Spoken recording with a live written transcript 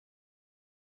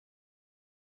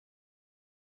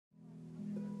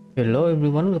Hello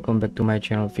everyone, welcome back to my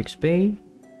channel FixBay,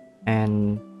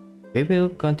 and we will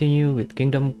continue with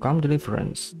Kingdom Come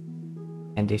Deliverance,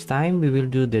 and this time we will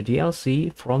do the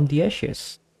DLC from the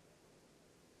Ashes.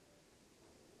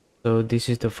 So this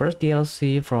is the first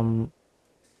DLC from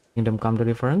Kingdom Come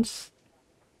Deliverance,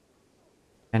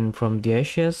 and from the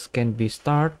Ashes can be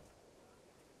start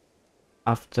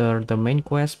after the main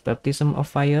quest Baptism of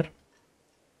Fire.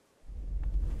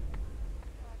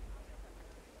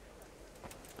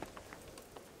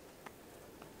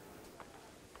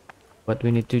 What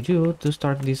we need to do to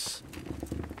start this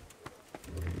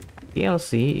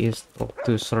DLC is talk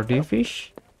to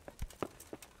Swordfish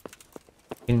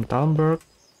in Talmberg.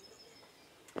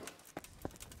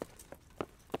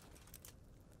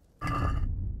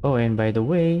 Oh, and by the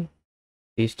way,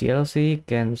 this DLC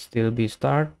can still be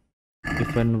started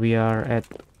even we are at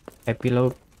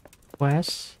epilogue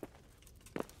quest,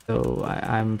 so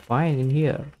I'm fine in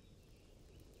here.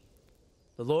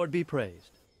 The Lord be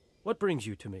praised. What brings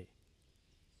you to me?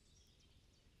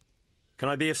 Can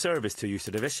I be of service to you,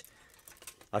 Swordfish?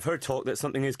 I've heard talk that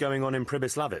something is going on in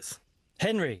Pribyslavitz.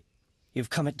 Henry, you've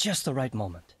come at just the right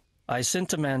moment. I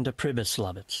sent a man to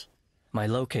Pribyslavitz, my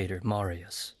locator,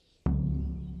 Marius.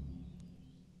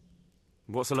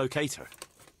 What's a locator?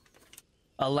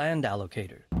 A land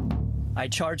allocator. I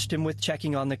charged him with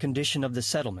checking on the condition of the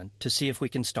settlement to see if we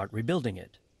can start rebuilding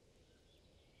it.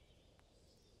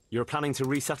 You're planning to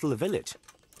resettle the village?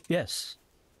 Yes.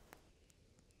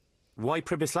 Why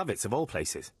Pribyslavitz, of all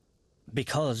places?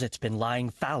 Because it's been lying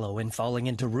fallow and falling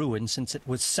into ruin since it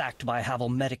was sacked by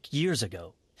Havelmetic years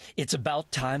ago. It's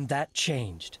about time that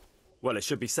changed. Well, it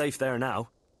should be safe there now.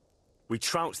 We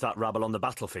trounced that rabble on the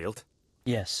battlefield.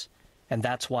 Yes, and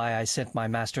that's why I sent my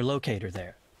master locator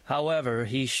there. However,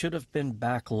 he should have been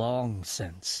back long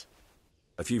since.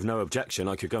 If you've no objection,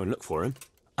 I could go and look for him.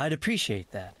 I'd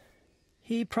appreciate that.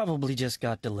 He probably just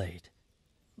got delayed.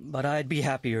 But I'd be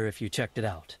happier if you checked it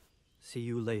out. See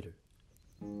you later.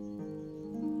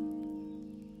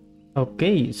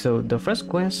 Okay, so the first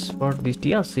quest for this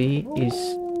DLC is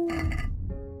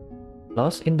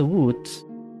Lost in the Woods,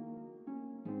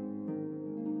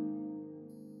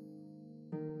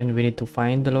 and we need to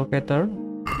find the locator.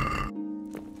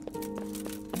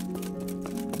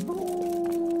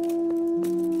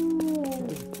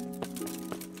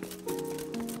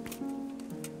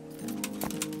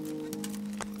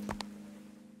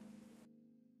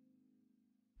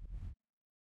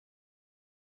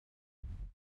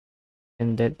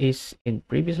 And that is in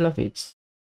Pribyslavitz.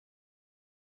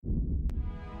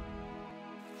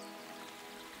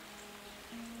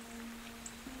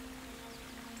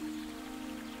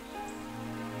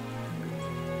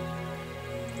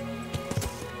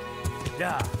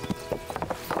 Yeah.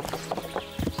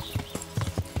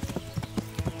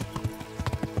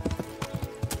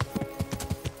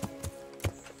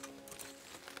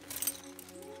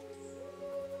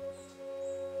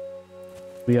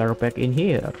 We are back in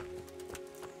here.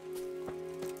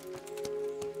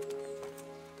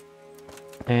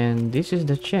 And this is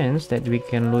the chance that we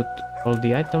can loot all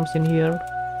the items in here.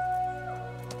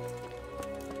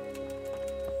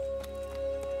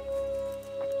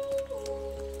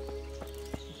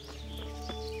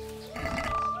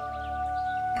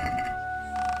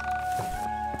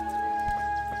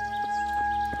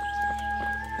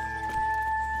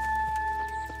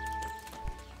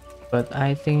 But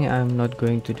I think I'm not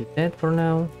going to do that for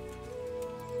now.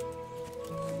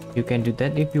 You can do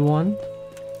that if you want.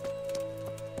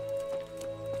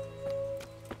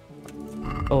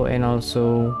 Oh, and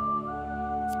also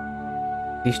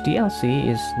this DLC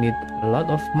is need a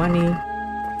lot of money,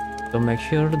 so make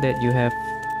sure that you have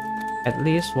at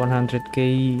least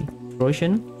 100k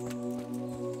Roshan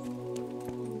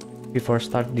before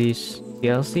start this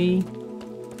DLC.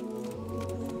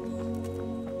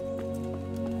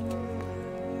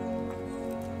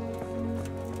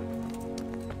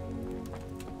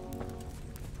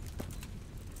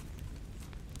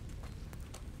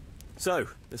 So,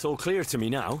 it's all clear to me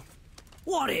now.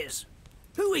 What is?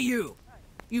 Who are you?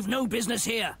 You've no business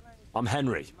here. I'm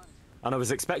Henry, and I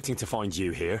was expecting to find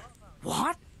you here.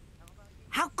 What?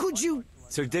 How could you?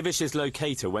 Swordfish's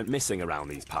locator went missing around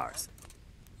these parts.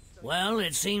 Well,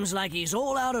 it seems like he's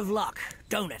all out of luck,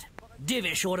 don't it?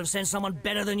 Divish ought to have sent someone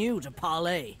better than you to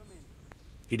parley.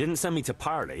 He didn't send me to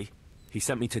parley, he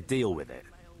sent me to deal with it.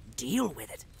 Deal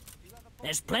with it?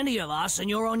 There's plenty of us and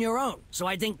you're on your own, so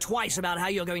I'd think twice about how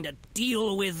you're going to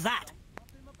deal with that.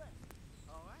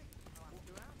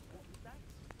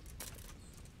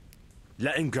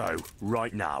 Let him go,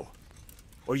 right now.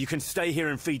 Or you can stay here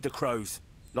and feed the crows,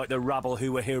 like the rabble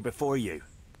who were here before you.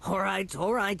 All right,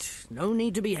 all right. No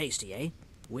need to be hasty, eh?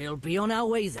 We'll be on our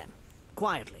way then.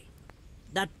 Quietly.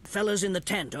 That fella's in the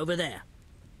tent over there.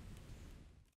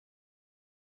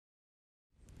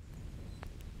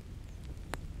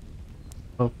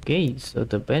 Okay, so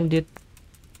the bandit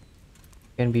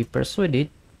can be persuaded.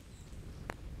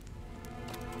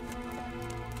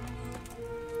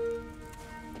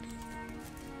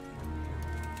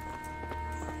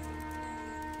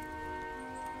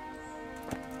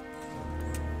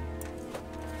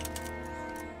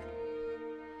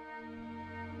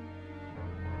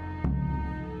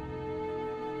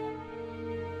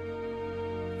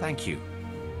 Thank you.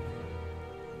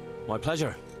 My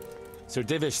pleasure. Sir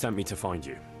Divish sent me to find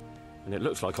you, and it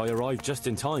looks like I arrived just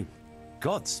in time.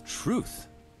 God's truth.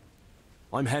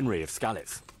 I'm Henry of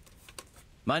Skalitz.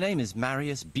 My name is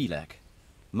Marius Bielek,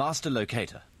 Master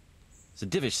Locator. Sir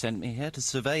Divish sent me here to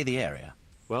survey the area.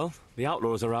 Well, the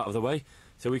outlaws are out of the way,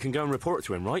 so we can go and report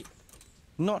to him, right?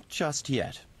 Not just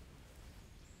yet.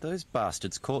 Those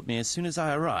bastards caught me as soon as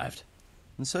I arrived,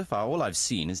 and so far all I've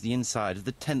seen is the inside of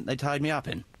the tent they tied me up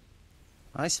in.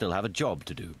 I still have a job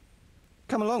to do.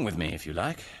 Come along with me, if you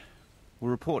like.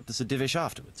 We'll report to Sir Divish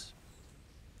afterwards.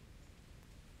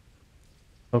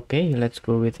 Okay, let's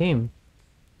go with him.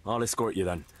 I'll escort you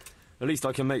then. At least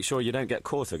I can make sure you don't get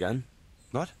caught again.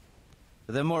 What?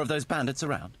 Are there more of those bandits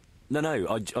around? No,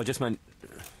 I just meant...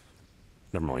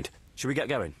 Never mind. Should we get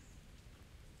going?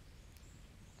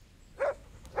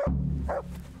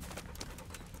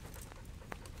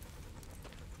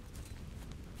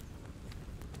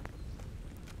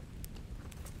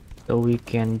 So we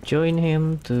can join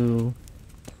him to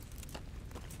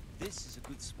This is a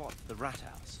good spot for the rat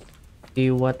house.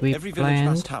 see what we Every village planned.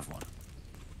 must have one.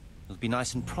 It'll be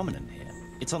nice and prominent here.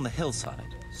 It's on the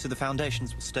hillside, so the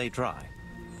foundations will stay dry.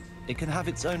 It can have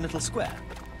its own little square,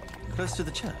 close to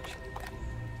the church.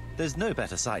 There's no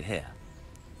better site here.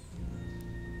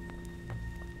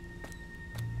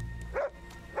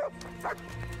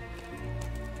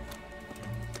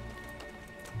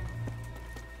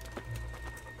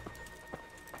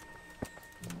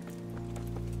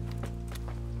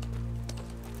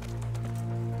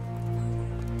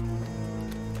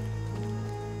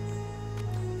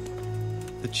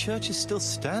 The church is still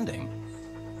standing.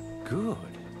 Good.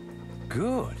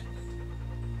 Good.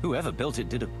 Whoever built it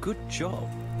did a good job.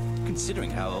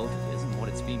 Considering how old it is and what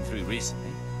it's been through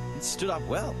recently, it stood up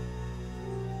well.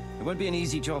 It won't be an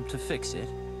easy job to fix it,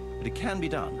 but it can be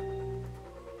done.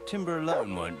 Timber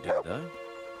alone won't do, though.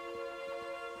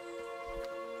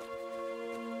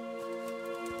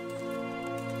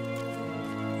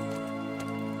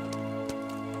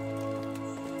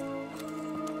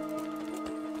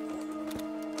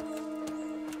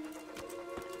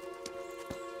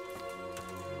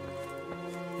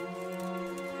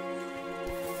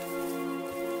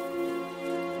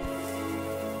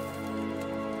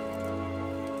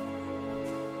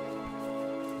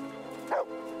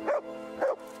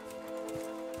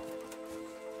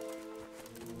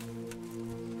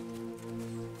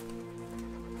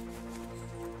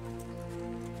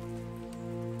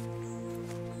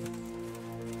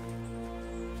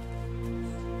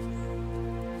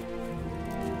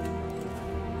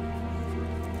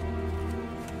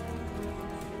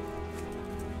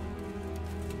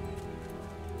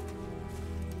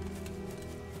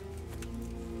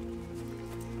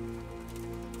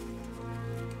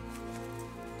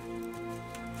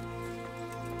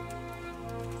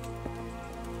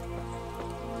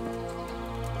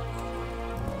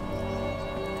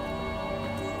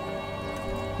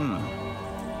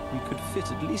 We could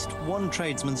fit at least one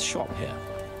tradesman's shop here.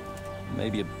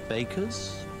 Maybe a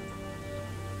baker's?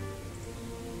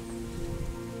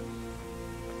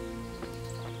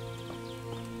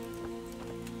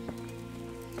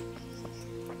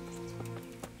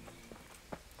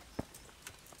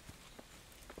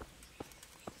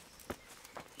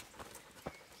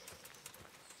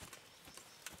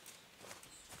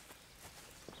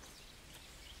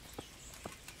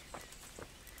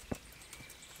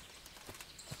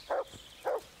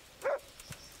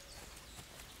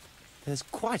 There's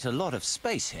quite a lot of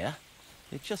space here.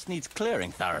 It just needs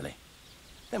clearing thoroughly.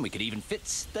 Then we could even fit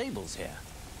stables here.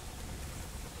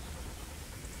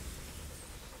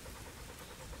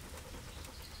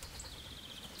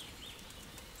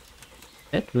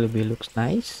 That really looks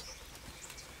nice.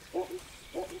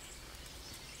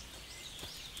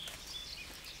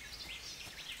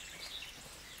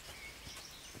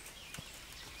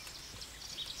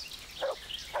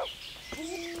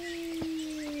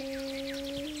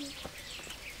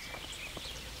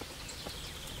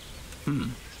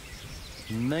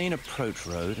 Main approach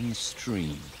road and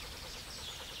stream.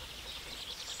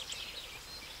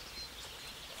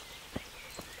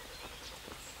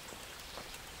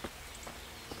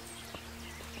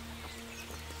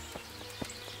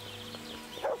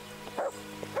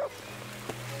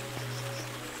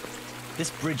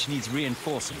 This bridge needs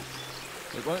reinforcing.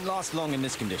 It won't last long in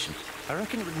this condition. I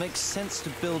reckon it would make sense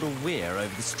to build a weir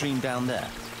over the stream down there.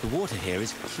 The water here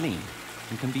is clean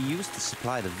and can be used to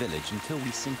supply the village until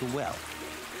we sink a well.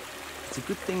 It's a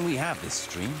good thing we have this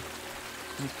stream.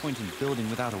 No point in building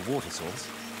without a water source.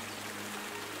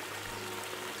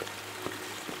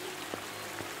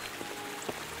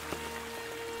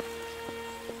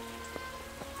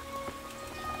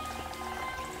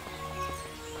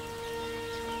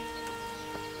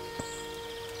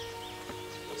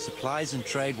 Supplies and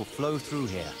trade will flow through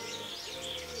here.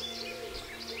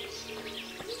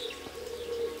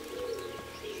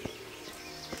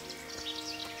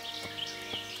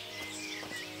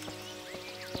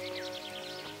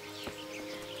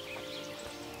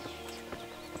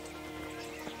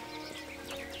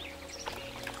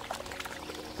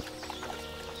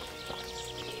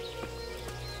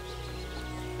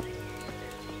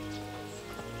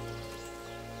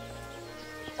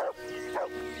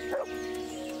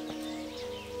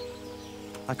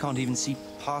 I can't even see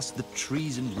past the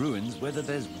trees and ruins whether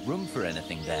there's room for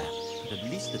anything there. But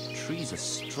at least the trees are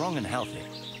strong and healthy.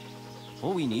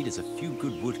 All we need is a few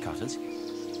good woodcutters,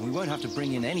 and we won't have to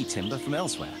bring in any timber from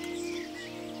elsewhere.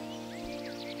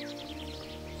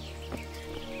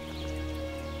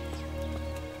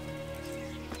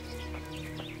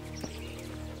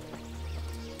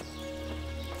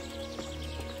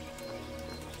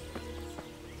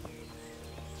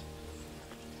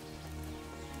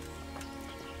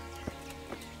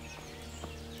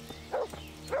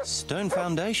 Stone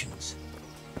foundations.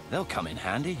 They'll come in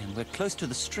handy, and we're close to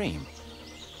the stream.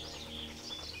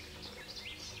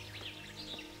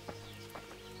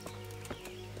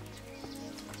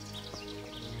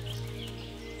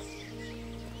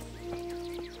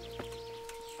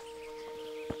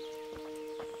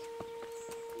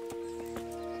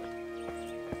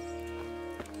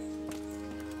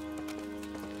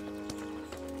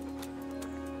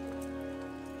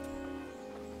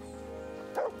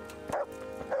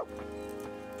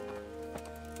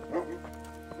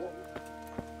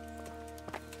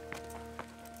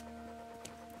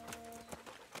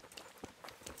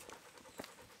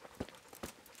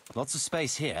 Lots of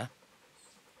space here.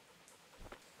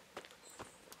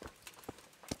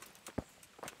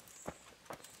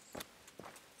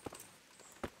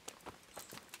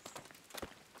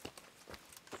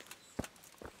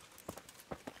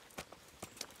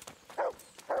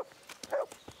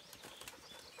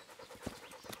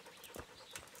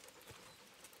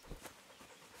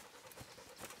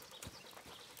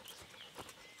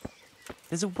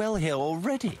 There's a well here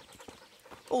already.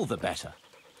 All the better.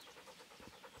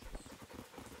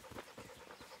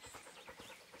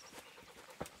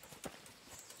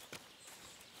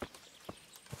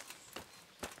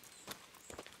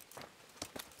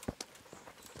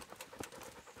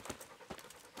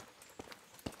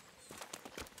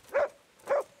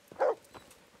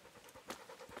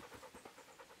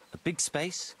 Big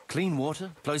space, clean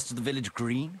water, close to the village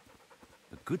green.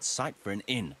 A good site for an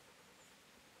inn.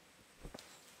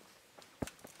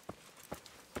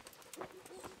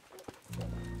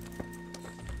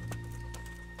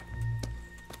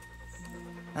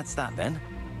 That's that then.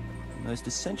 The most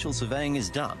essential surveying is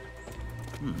done.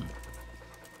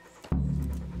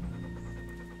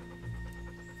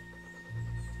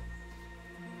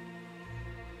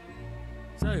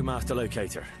 So, Master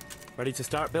Locator, ready to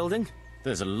start building?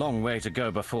 There's a long way to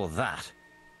go before that.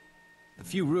 The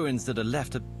few ruins that are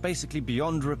left are basically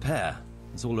beyond repair.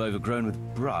 It's all overgrown with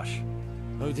brush.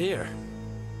 Oh dear.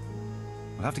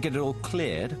 We'll have to get it all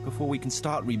cleared before we can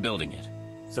start rebuilding it.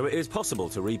 So it is possible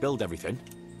to rebuild everything?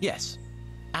 Yes,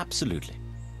 absolutely.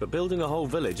 But building a whole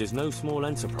village is no small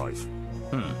enterprise.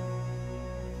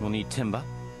 We'll need timber,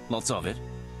 lots of it.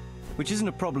 Which isn't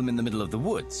a problem in the middle of the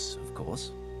woods, of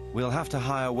course. We'll have to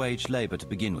hire wage labor to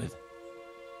begin with.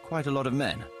 Quite a lot of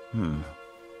men.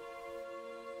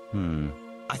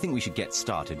 I think we should get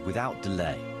started without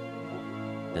delay.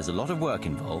 There's a lot of work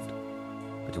involved,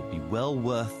 but it'll be well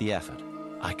worth the effort.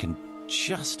 I can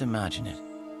just imagine it.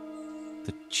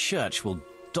 The church will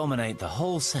dominate the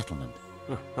whole settlement.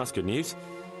 Oh, that's good news.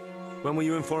 When will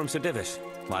you inform Sir Divish?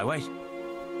 Why wait?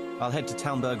 I'll head to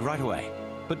Talmberg right away.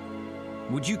 But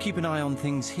would you keep an eye on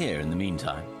things here in the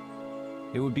meantime?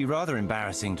 It would be rather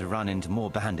embarrassing to run into more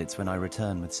bandits when I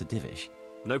return with Sir Divish.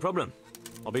 No problem.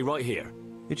 I'll be right here.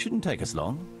 It shouldn't take us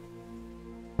long.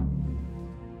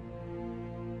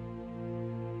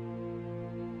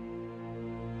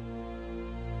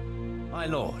 My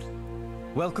lord,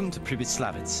 welcome to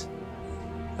Pribyslavitz.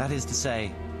 That is to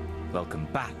say, welcome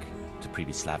back to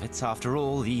Pribyslavitz after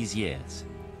all these years.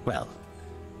 Well,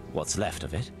 what's left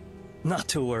of it. Not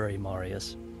to worry,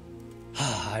 Marius.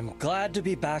 I'm glad to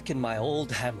be back in my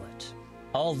old hamlet.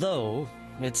 Although,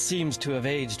 it seems to have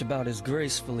aged about as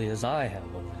gracefully as I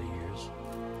have over the years.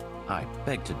 I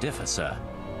beg to differ, sir.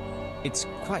 It's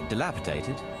quite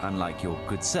dilapidated, unlike your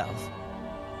good self.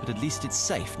 But at least it's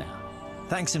safe now.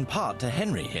 Thanks in part to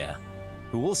Henry here,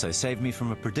 who also saved me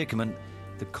from a predicament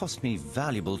that cost me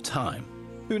valuable time.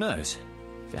 Who knows?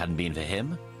 If it hadn't been for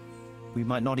him, we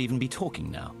might not even be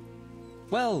talking now.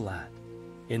 Well, lad,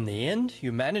 in the end,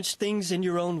 you managed things in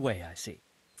your own way, I see.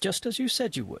 Just as you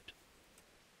said you would.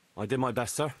 I did my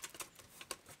best, sir.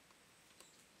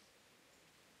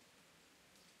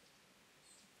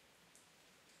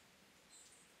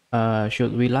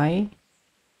 Should we lie?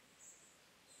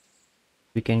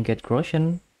 We can get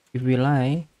corrosion if we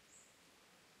lie.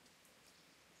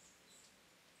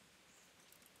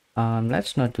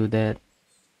 Let's not do that.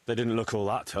 They didn't look all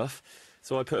that tough,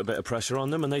 so I put a bit of pressure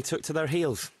on them and they took to their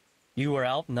heels. You were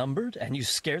outnumbered and you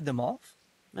scared them off?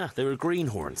 Ah, they were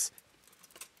greenhorns.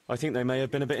 I think they may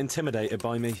have been a bit intimidated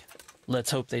by me.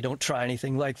 Let's hope they don't try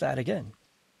anything like that again.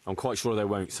 I'm quite sure they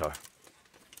won't, sir.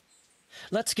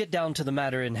 Let's get down to the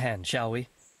matter in hand, shall we?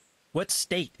 What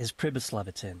state is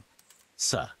Pribyslavitz in?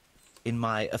 Sir, in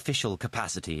my official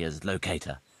capacity as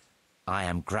locator, I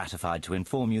am gratified to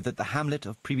inform you that the hamlet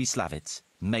of Pribyslavitz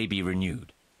may be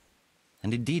renewed.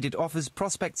 And indeed it offers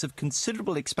prospects of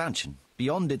considerable expansion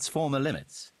beyond its former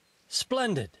limits.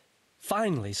 Splendid!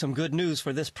 Finally, some good news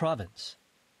for this province.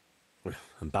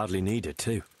 And badly needed,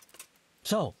 too.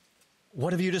 So,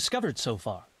 what have you discovered so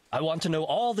far? I want to know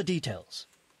all the details.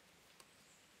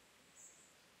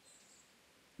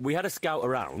 We had a scout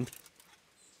around.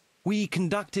 We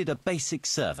conducted a basic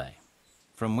survey,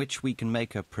 from which we can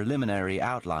make a preliminary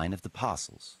outline of the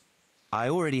parcels. I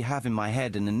already have in my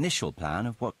head an initial plan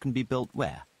of what can be built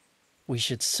where. We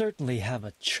should certainly have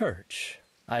a church.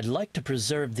 I'd like to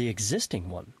preserve the existing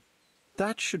one.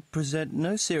 That should present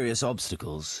no serious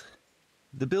obstacles.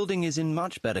 The building is in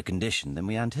much better condition than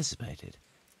we anticipated.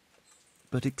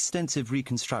 But extensive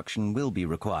reconstruction will be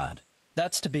required.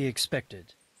 That's to be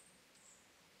expected.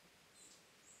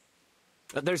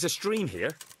 There's a stream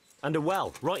here, and a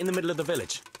well, right in the middle of the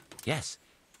village. Yes,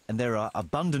 and there are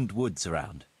abundant woods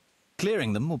around.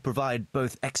 Clearing them will provide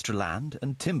both extra land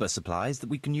and timber supplies that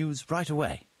we can use right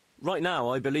away. Right now,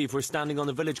 I believe we're standing on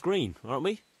the village green, aren't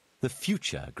we? The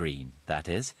future green, that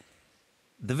is.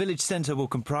 The village centre will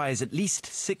comprise at least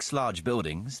 6 large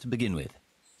buildings to begin with.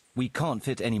 We can't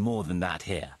fit any more than that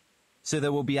here. So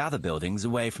there will be other buildings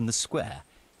away from the square,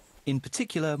 in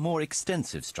particular more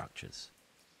extensive structures.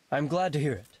 I'm glad to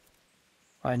hear it.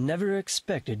 I never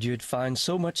expected you'd find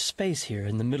so much space here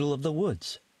in the middle of the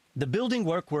woods. The building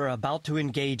work we're about to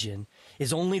engage in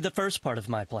is only the first part of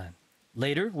my plan.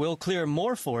 Later, we'll clear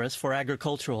more forest for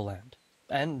agricultural land,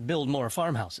 and build more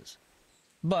farmhouses.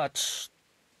 But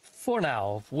for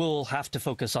now, we'll have to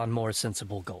focus on more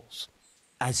sensible goals.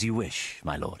 As you wish,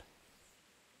 my lord.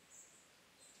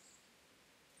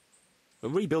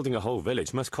 Rebuilding a whole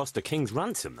village must cost a king's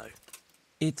ransom, though.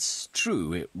 It's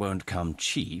true it won't come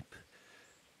cheap.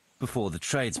 Before the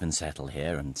tradesmen settle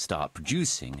here and start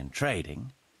producing and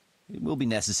trading, it will be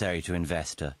necessary to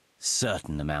invest a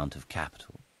certain amount of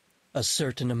capital. A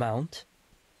certain amount?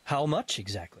 How much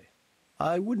exactly?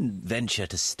 I wouldn't venture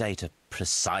to state a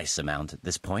precise amount at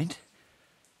this point,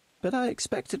 but I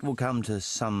expect it will come to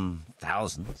some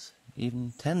thousands,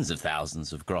 even tens of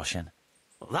thousands of groschen.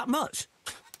 That much?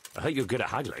 I hope you're good at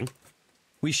haggling.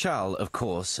 We shall, of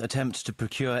course, attempt to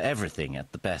procure everything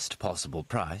at the best possible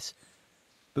price,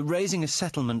 but raising a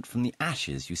settlement from the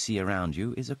ashes you see around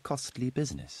you is a costly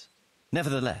business.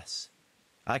 Nevertheless,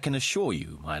 I can assure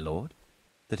you, my lord,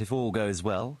 that if all goes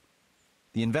well,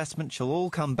 the investment shall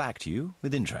all come back to you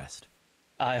with interest.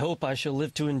 I hope I shall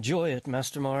live to enjoy it,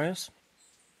 Master Marius.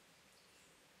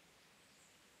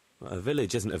 A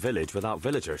village isn't a village without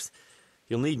villagers.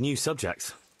 You'll need new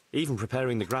subjects. Even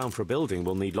preparing the ground for building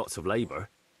will need lots of labour.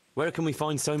 Where can we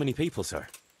find so many people, sir?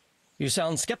 You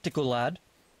sound skeptical, lad.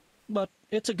 But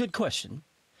it's a good question.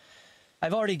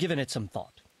 I've already given it some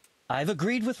thought. I've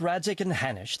agreed with Radzik and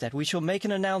Hanish that we shall make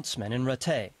an announcement in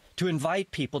Rattay to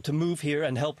invite people to move here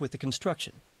and help with the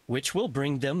construction, which will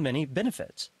bring them many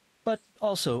benefits, but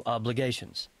also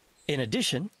obligations. In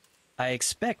addition, I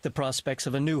expect the prospects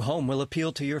of a new home will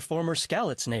appeal to your former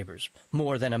Skalitz neighbors,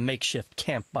 more than a makeshift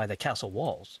camp by the castle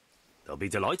walls. They'll be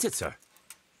delighted, sir.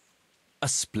 A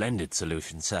splendid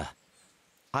solution, sir.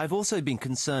 I've also been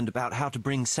concerned about how to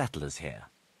bring settlers here,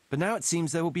 but now it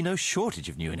seems there will be no shortage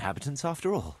of new inhabitants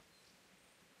after all.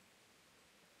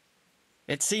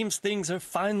 It seems things are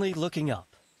finally looking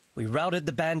up. We routed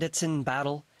the bandits in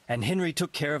battle, and Henry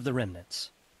took care of the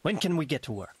remnants. When can we get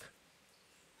to work?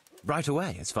 Right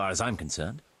away, as far as I'm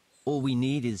concerned. All we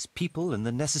need is people and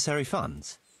the necessary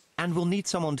funds. And we'll need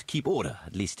someone to keep order,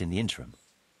 at least in the interim.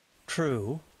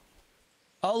 True.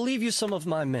 I'll leave you some of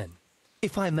my men.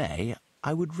 If I may,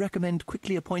 I would recommend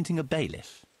quickly appointing a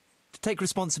bailiff to take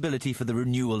responsibility for the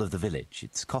renewal of the village,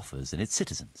 its coffers and its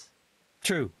citizens.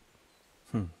 True.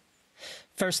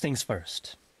 First things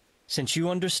first. Since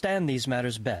you understand these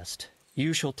matters best,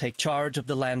 you shall take charge of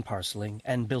the land parceling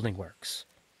and building works.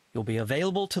 You'll be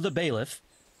available to the bailiff,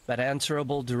 but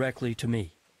answerable directly to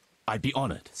me. I'd be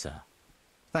honored, sir.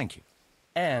 Thank you.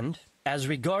 And, as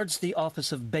regards the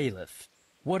office of bailiff,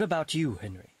 what about you,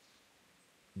 Henry?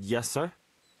 Yes, sir?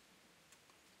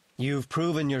 You've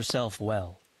proven yourself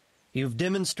well. You've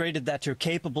demonstrated that you're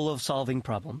capable of solving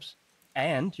problems,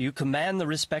 and you command the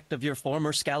respect of your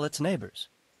former Skalitz neighbors.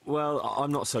 Well,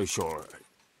 I'm not so sure.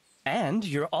 And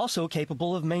you're also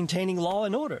capable of maintaining law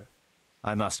and order.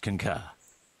 I must concur.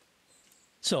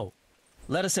 So,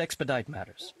 let us expedite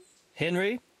matters.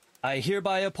 Henry, I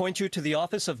hereby appoint you to the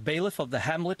office of bailiff of the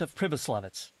hamlet of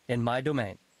Pribyslavitz, in my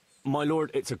domain. My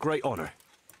lord, it's a great honor.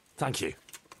 Thank you.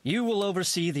 You will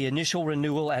oversee the initial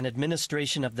renewal and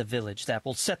administration of the village that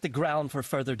will set the ground for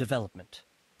further development.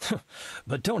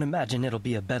 But don't imagine it'll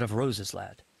be a bed of roses,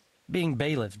 lad. Being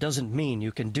bailiff doesn't mean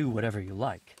you can do whatever you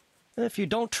like. If you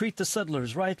don't treat the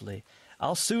settlers rightly,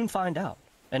 I'll soon find out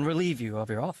and relieve you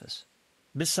of your office.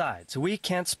 Besides, we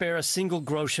can't spare a single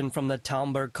groschen from the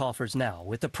Talmberg coffers now,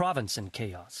 with the province in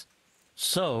chaos.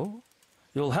 So,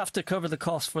 you'll have to cover the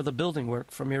cost for the building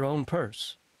work from your own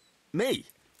purse. Me?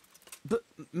 But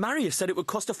Marius said it would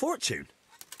cost a fortune.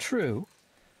 True,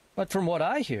 but from what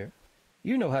I hear,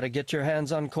 you know how to get your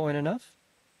hands on coin enough.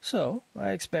 So,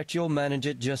 I expect you'll manage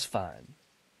it just fine.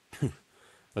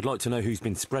 I'd like to know who's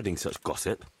been spreading such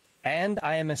gossip. And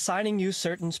I am assigning you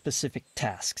certain specific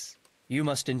tasks. You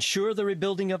must ensure the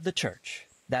rebuilding of the church.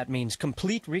 That means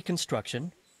complete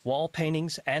reconstruction, wall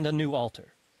paintings, and a new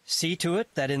altar. See to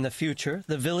it that in the future,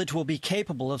 the village will be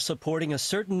capable of supporting a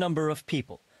certain number of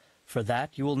people. For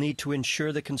that, you will need to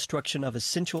ensure the construction of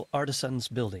essential artisans'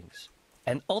 buildings.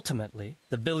 And ultimately,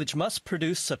 the village must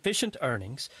produce sufficient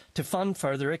earnings to fund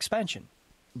further expansion.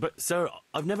 But, sir,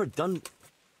 I've never done...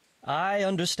 I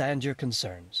understand your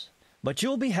concerns, but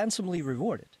you'll be handsomely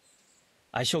rewarded.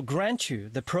 I shall grant you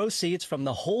the proceeds from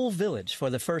the whole village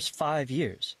for the first 5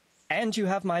 years, and you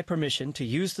have my permission to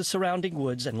use the surrounding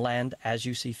woods and land as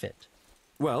you see fit.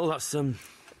 Well, that's,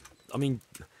 I mean...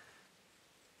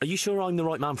 Are you sure I'm the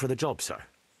right man for the job, sir?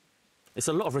 It's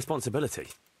a lot of responsibility.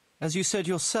 As you said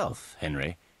yourself,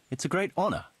 Henry, it's a great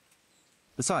honor.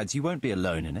 Besides, you won't be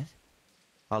alone in it.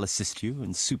 I'll assist you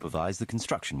and supervise the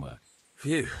construction work.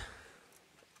 Phew.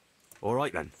 All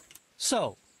right, then.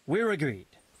 So, we're agreed.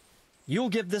 You'll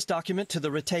give this document to the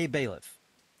Rattay bailiff.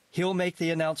 He'll make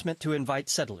the announcement to invite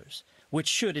settlers, which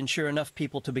should ensure enough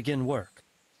people to begin work.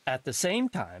 At the same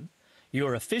time,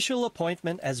 your official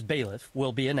appointment as bailiff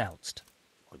will be announced.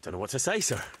 I don't know what to say,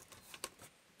 sir.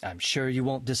 I'm sure you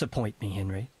won't disappoint me,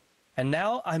 Henry. And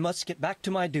now I must get back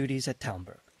to my duties at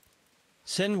Talmberg.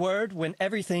 Send word when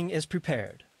everything is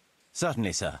prepared.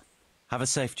 Certainly, sir. Have a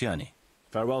safe journey.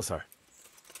 Farewell, sir.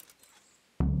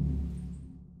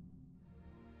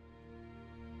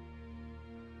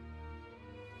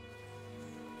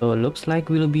 So it looks like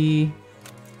we'll be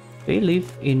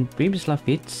bailiff in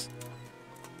Pribyslavitz.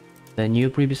 The new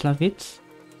Pribyslavitz.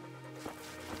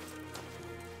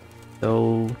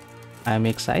 So I'm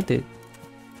excited.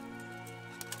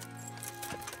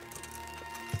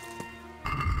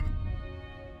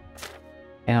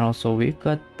 And also we've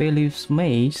got bailiff's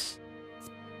mace.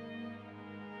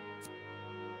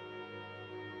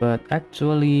 But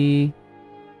actually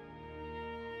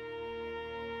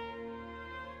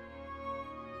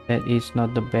that is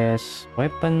not the best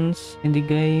weapons in the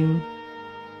game.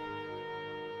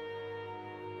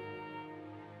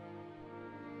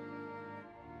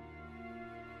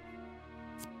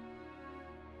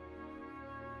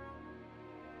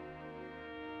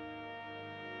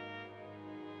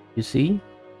 You see?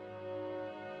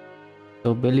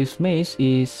 So bailiff's mace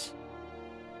is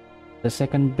the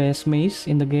second best mace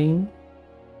in the game,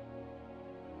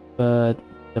 but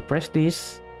the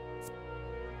prestige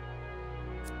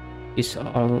is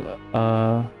all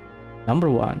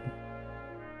number one.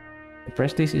 The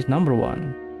prestige is number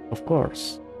one, of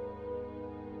course.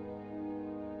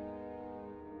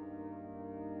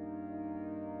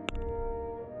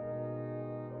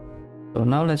 So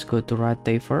now let's go to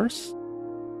Rattay first.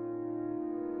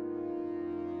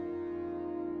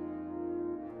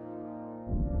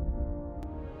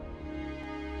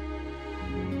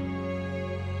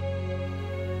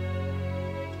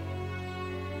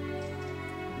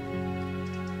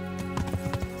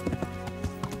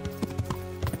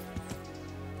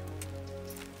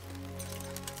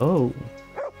 Oh.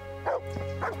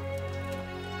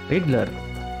 Riddler.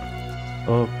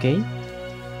 Okay.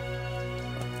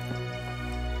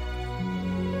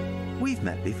 We've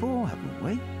met before, haven't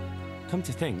we? Come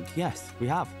to think, yes, we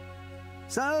have.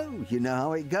 So, you know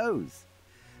how it goes.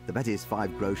 The bet is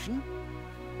 5 groschen.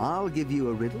 I'll give you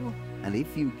a riddle, and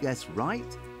if you guess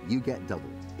right, you get double.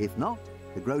 If not,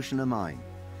 the groschen are mine.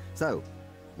 So,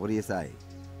 what do you say?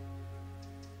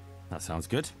 That sounds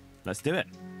good. Let's do it.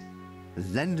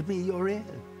 Lend me your ear.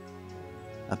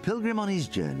 A pilgrim on his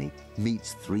journey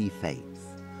meets 3 fates.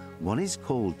 One is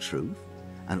called truth,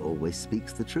 and always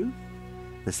speaks the truth.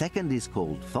 The second is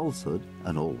called falsehood,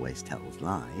 and always tells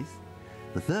lies.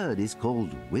 The third is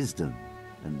called wisdom,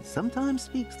 and sometimes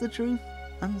speaks the truth,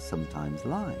 and sometimes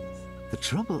lies. The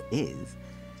trouble is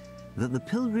that the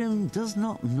pilgrim does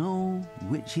not know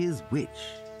which is which.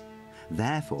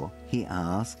 Therefore, he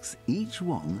asks each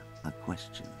one a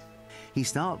question. He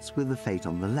starts with the fate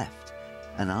on the left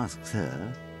and asks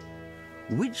her,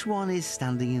 which one is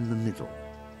standing in the middle?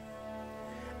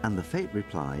 And the fate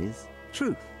replies,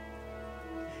 truth.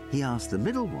 He asks the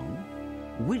middle one,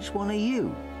 which one are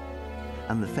you?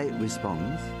 And the fate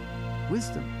responds,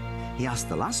 wisdom. He asks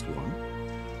the last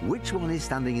one, which one is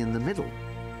standing in the middle?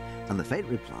 And the fate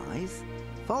replies,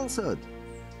 falsehood.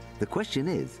 The question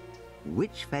is,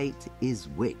 which fate is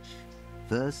which?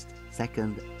 First,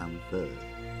 second, and third.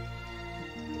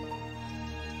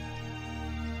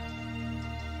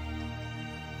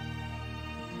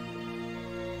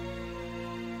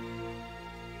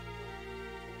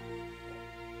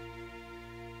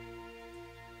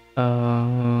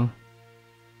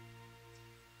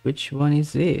 Which one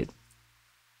is it?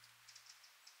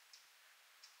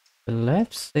 The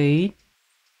left side,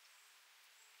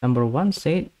 number 1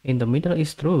 said in the middle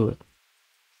is truth,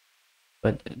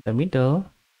 but the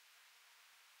middle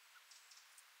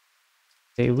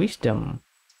say wisdom.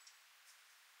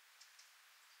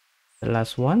 The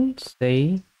last one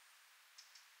say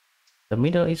the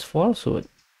middle is falsehood.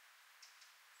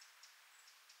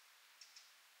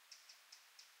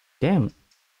 Damn,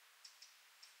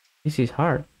 this is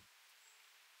hard.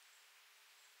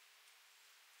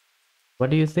 What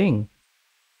do you think?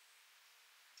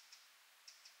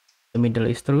 The middle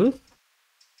is truth?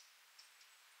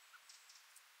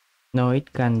 No,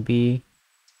 it can't be.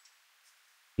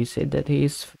 He said that he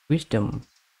is wisdom.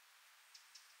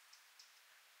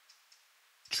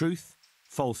 Truth,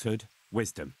 falsehood,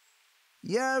 wisdom.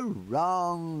 You're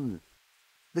wrong.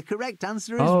 The correct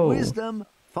answer is wisdom,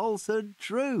 falsehood,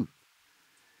 truth.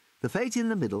 The fate in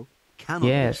the middle cannot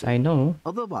Yes, be true. I know.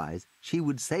 Otherwise, she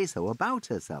would say so about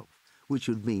herself, which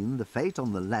would mean the fate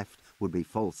on the left would be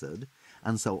falsehood,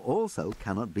 and so also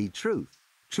cannot be truth.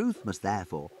 Truth must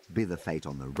therefore be the fate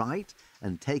on the right,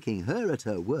 and taking her at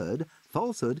her word,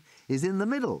 falsehood is in the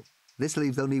middle. This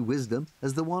leaves only wisdom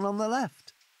as the one on the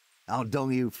left. Oh,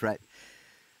 don't you fret.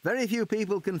 Very few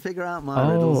people can figure out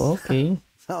my riddles. Oh, okay.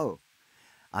 So,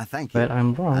 I thank you. But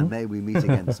I'm wrong. And may we meet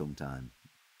again sometime.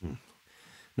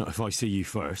 Not if I see you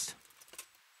first.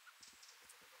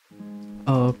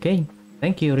 Okay,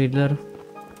 thank you, Riddler.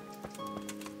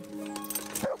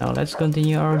 Now let's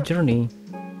continue our journey.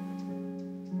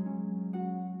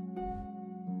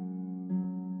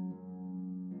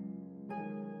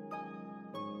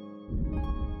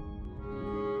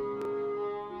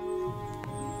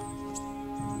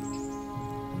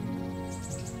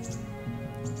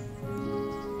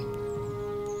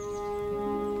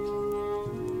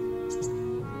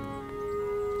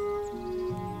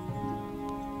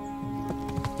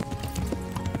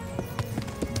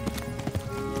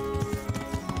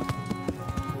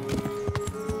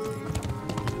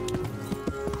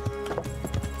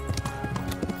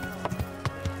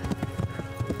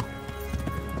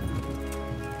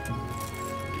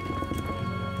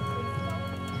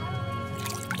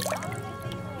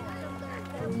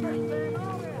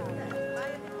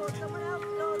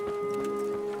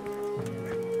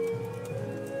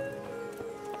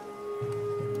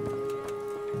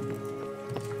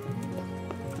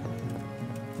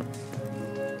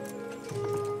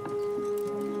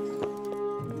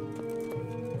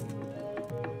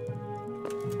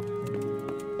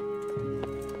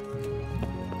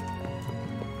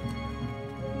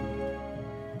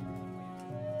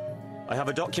 I have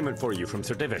a document for you from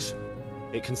Sir Divish.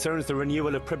 It concerns the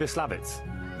renewal of Pribyslavitz.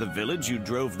 The village you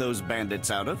drove those bandits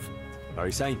out of?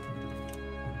 Very same.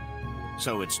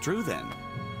 So it's true then?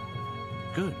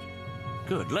 Good.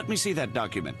 Good. Let me see that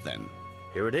document then.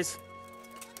 Here it is.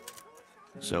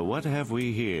 So what have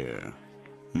we here?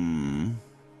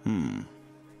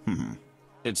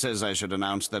 It says I should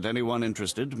announce that anyone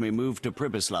interested may move to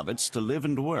Pribyslavitz to live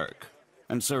and work.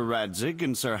 and Sir Radzig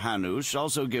and Sir Hanush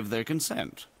also give their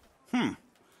consent.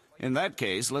 In that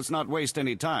case, let's not waste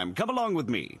any time. Come along with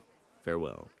me.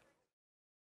 Farewell.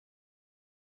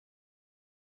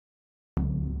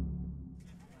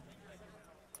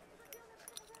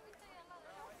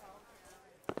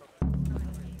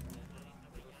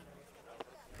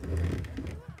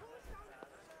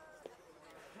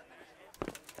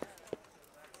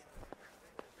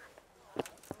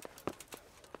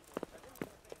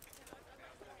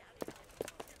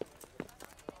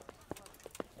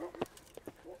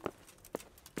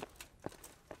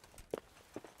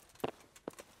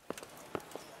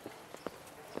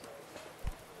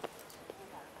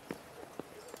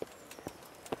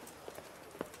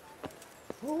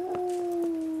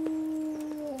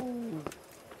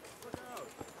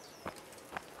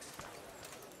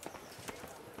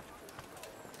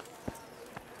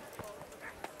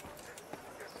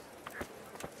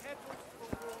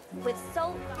 With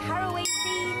salt, caraway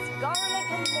seeds, garlic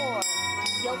and more.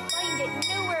 You'll find it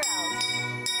nowhere else.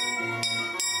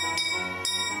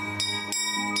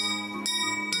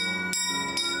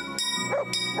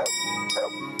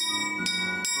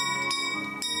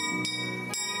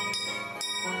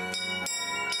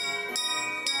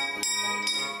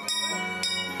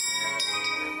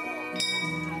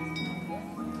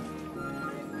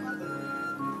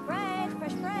 Bread,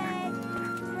 fresh bread,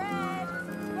 bread,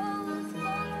 rolls,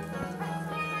 loaves, pretzels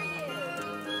for you.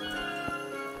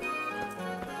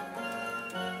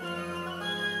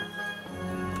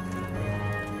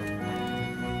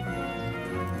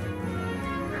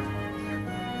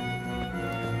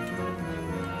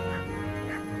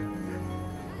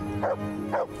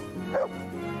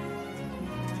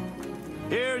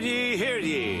 Hear ye, hear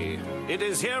ye. It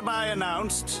is hereby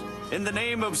announced, in the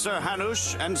name of Sir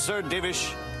Hanush and Sir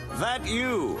Divish, that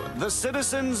you, the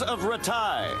citizens of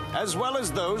Ratai, as well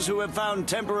as those who have found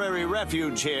temporary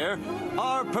refuge here,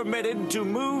 are permitted to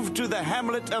move to the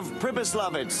hamlet of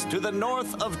Pribyslavitz to the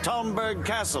north of Talmberg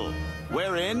Castle,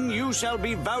 wherein you shall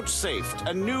be vouchsafed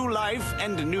a new life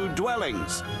and new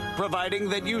dwellings, providing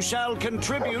that you shall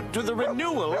contribute to the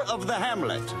renewal of the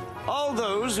hamlet. All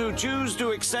those who choose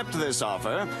to accept this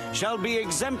offer shall be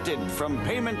exempted from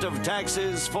payment of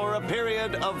taxes for a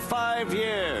period of 5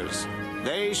 years.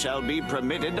 They shall be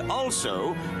permitted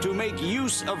also to make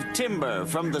use of timber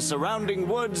from the surrounding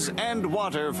woods and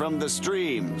water from the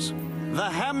streams. The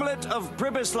hamlet of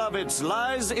Pribyslavitz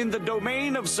lies in the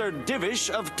domain of Sir Divish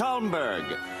of Talmberg,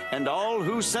 and all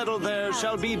who settle there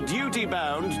shall be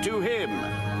duty-bound to him.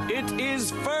 It is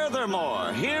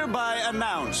furthermore hereby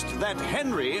announced that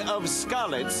Henry of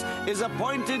Skalitz is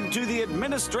appointed to the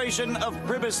administration of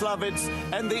Pribyslavitz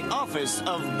and the office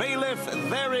of bailiff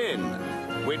therein,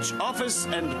 which office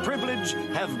and privilege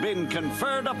have been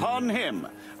conferred upon him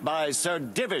by Sir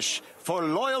Divish for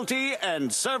loyalty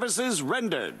and services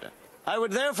rendered. I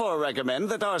would therefore recommend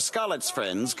that our Skalitz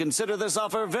friends consider this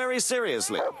offer very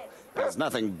seriously, as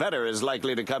nothing better is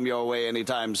likely to come your way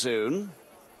anytime soon.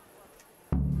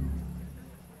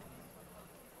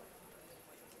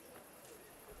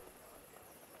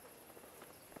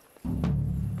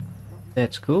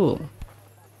 That's cool.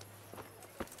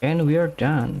 And we are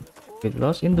done. Get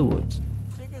lost in the woods.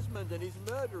 Sigismund and his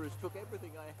murderers took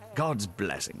everything I had. God's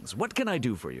blessings. What can I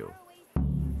do for you?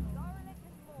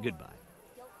 Goodbye.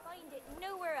 You'll find it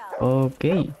nowhere else.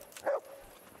 Okay.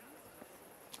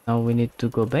 Now we need to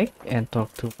go back and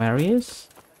talk to Marius.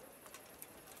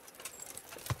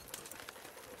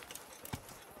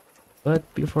 But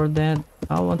before that,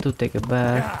 I want to take a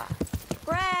bath.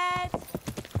 Bread,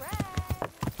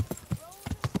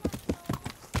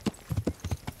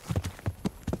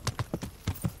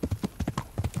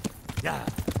 Yeah.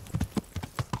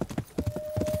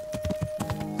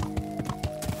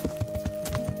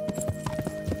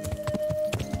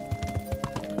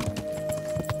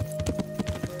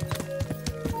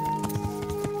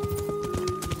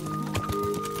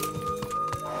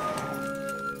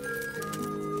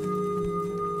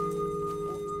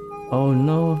 Oh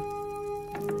no.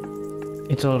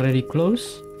 It's already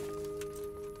close?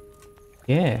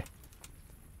 Yeah.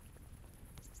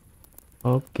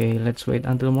 Okay, let's wait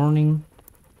until morning.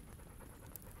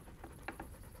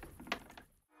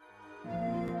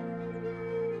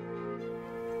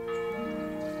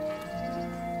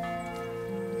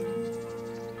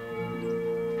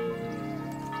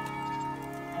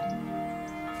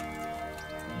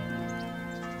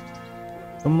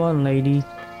 Come on, lady.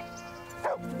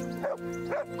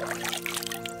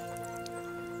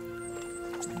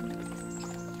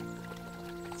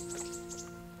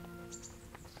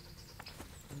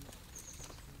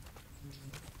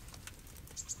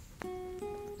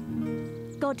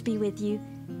 God be with you.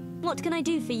 What can I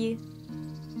do for you?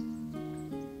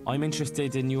 I'm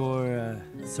interested in your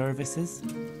services.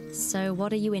 So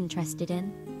what are you interested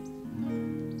in?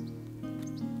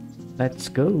 Let's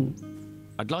go.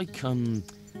 I'd like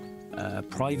a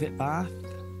private bath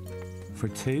for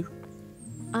 2.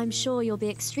 I'm sure you'll be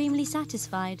extremely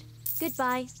satisfied.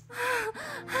 Goodbye.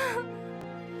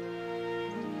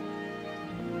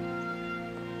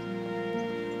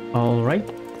 All right.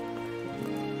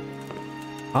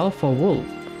 Alpha Wolf.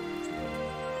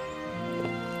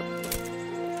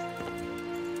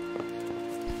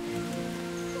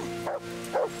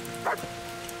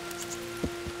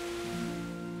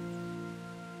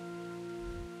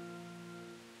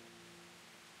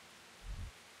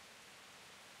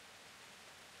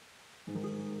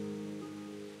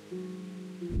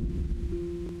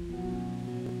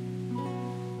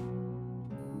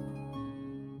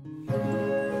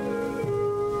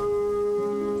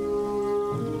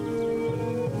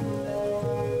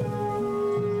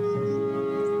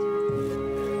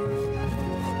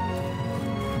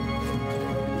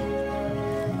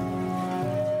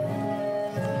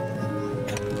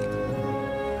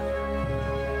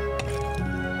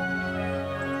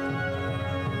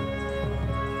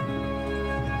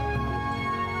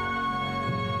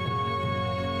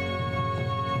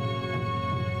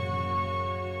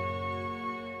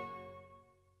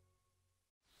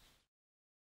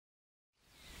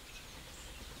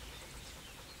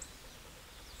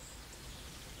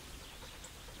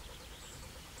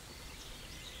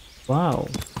 Wow,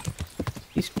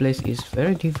 this place is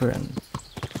very different.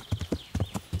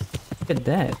 Look at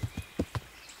that.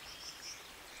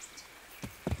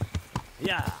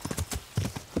 Yeah.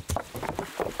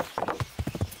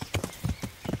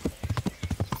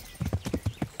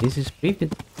 This is baby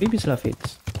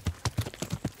Slavits.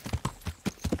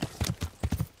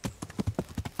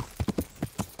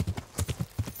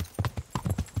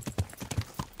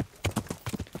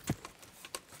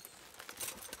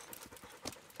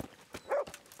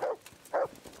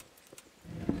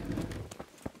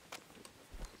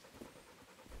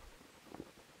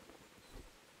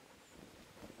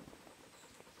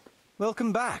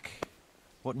 Welcome back.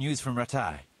 What news from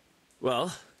Rattay?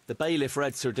 Well, the bailiff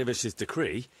read Sir Divish's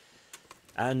decree,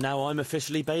 and now I'm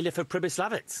officially bailiff of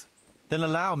Pribyslavitz. Then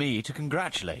allow me to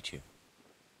congratulate you.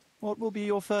 What will be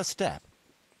your first step?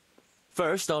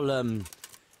 First, actually, I'm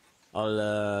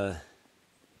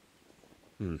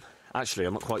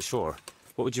not quite sure.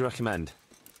 What would you recommend?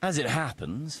 As it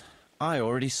happens, I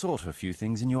already sought a few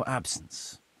things in your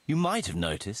absence. You might have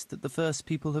noticed that the first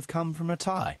people have come from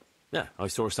Rattay. Yeah, I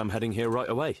saw some heading here right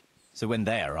away. So when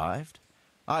they arrived,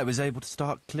 I was able to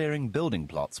start clearing building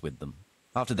plots with them.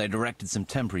 After they'd erected some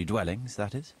temporary dwellings,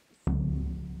 that is.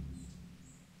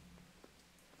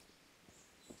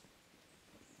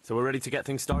 So we're ready to get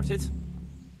things started?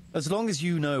 As long as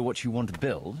you know what you want to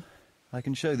build, I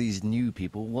can show these new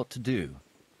people what to do.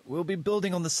 We'll be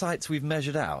building on the sites we've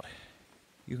measured out.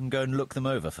 You can go and look them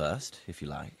over first, if you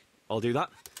like. I'll do that.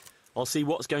 I'll see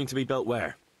what's going to be built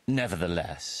where.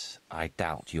 Nevertheless, I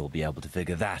doubt you'll be able to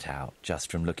figure that out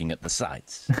just from looking at the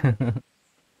sites.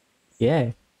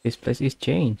 Yeah, this place is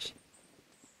changed.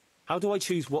 How do I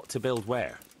choose what to build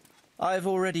where? I've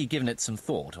already given it some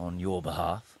thought on your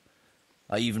behalf.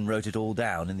 I even wrote it all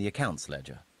down in the accounts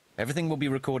ledger. Everything will be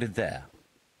recorded there.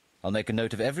 I'll make a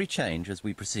note of every change as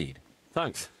we proceed.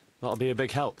 Thanks. That'll be a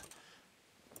big help.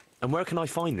 And where can I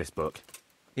find this book?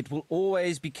 It will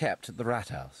always be kept at the Rat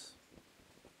House.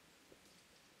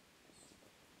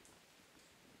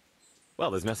 Well,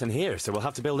 there's nothing here, so we'll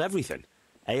have to build everything.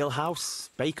 Ale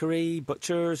house, bakery,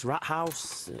 butchers, rat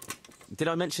house. Did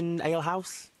I mention ale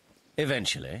house?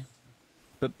 Eventually.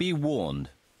 But be warned.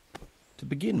 To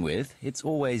begin with, it's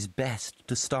always best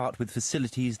to start with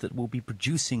facilities that will be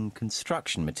producing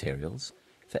construction materials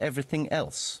for everything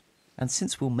else. And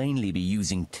since we'll mainly be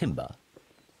using timber,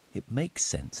 it makes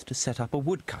sense to set up a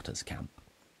woodcutter's camp.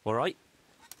 All right.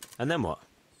 And then what?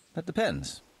 That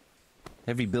depends.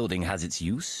 Every building has its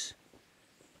use.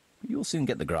 You'll soon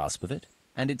get the grasp of it.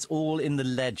 And it's all in the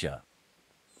ledger.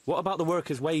 What about the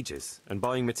workers' wages and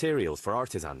buying materials for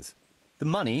artisans? The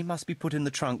money must be put in the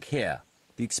trunk here.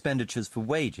 The expenditures for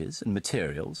wages and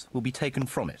materials will be taken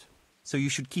from it. So you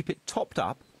should keep it topped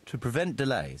up to prevent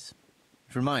delays.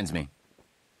 Which reminds me,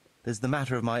 there's the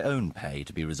matter of my own pay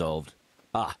to be resolved.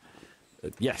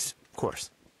 Yes, of course.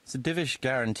 Sir Divish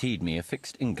guaranteed me a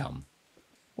fixed income.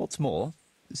 What's more,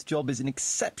 this job is an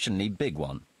exceptionally big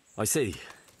one. I see.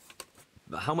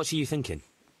 How much are you thinking?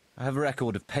 I have a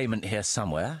record of payment here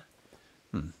somewhere.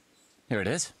 Here it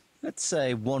is. Let's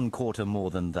say 1/4 more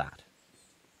than that.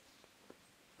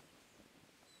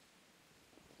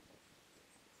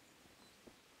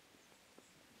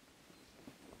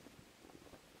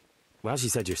 Well, as you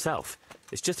said yourself,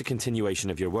 it's just a continuation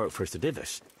of your work for Sir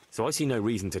Divish, so I see no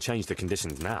reason to change the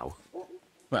conditions now.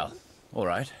 Well, all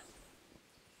right.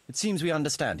 It seems we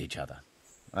understand each other.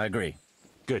 I agree.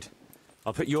 Good.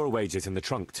 I'll put your wages in the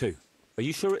trunk too. Are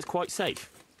you sure it's quite safe?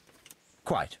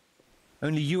 Quite.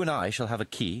 Only you and I shall have a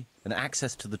key and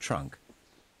access to the trunk.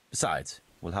 Besides,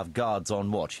 we'll have guards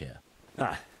on watch here.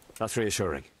 Ah, that's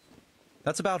reassuring.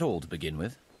 That's about all to begin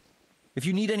with. If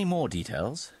you need any more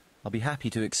details, I'll be happy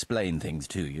to explain things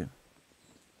to you.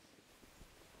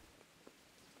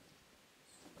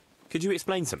 Could you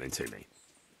explain something to me?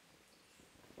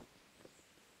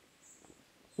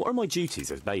 What are my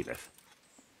duties as bailiff?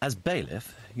 As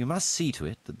bailiff, you must see to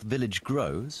it that the village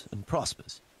grows and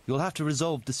prospers. You'll have to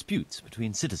resolve disputes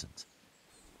between citizens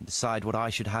and decide what I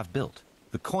should have built.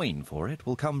 The coin for it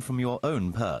will come from your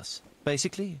own purse.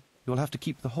 Basically, you'll have to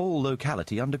keep the whole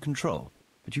locality under control,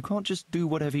 but you can't just do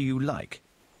whatever you like.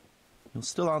 You're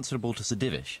still answerable to Sir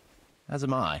Divish, as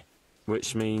am I.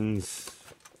 Which means...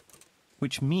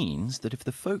 Which means that if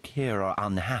the folk here are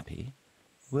unhappy,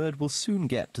 word will soon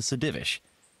get to Sir Divish,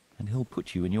 and he'll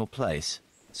put you in your place.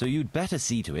 So you'd better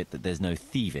see to it that there's no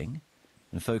thieving,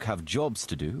 and folk have jobs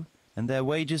to do, and their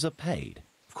wages are paid.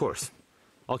 Of course.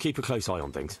 I'll keep a close eye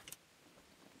on things.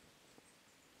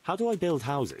 How do I build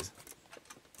houses?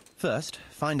 First,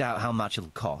 find out how much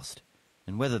it'll cost,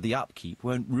 and whether the upkeep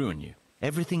won't ruin you.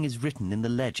 Everything is written in the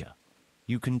ledger.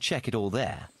 You can check it all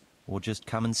there, or just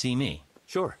come and see me.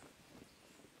 Sure.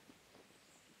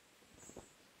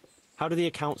 How do the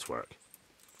accounts work?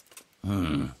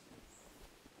 The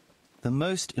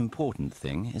most important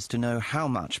thing is to know how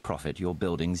much profit your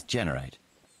buildings generate,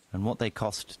 and what they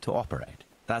cost to operate.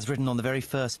 That's written on the very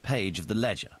first page of the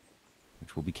ledger,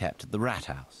 which will be kept at the Rat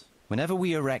House. Whenever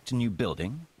we erect a new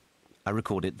building, I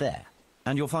record it there.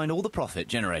 And you'll find all the profit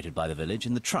generated by the village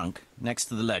in the trunk next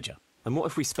to the ledger. And what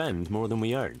if we spend more than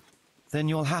we earn? Then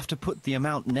you'll have to put the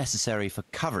amount necessary for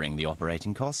covering the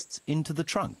operating costs into the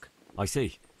trunk. I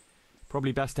see.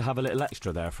 Probably best to have a little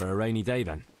extra there for a rainy day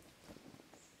then.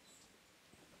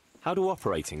 How do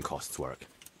operating costs work?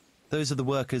 Those are the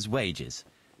workers' wages,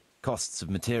 costs of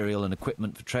material and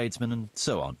equipment for tradesmen, and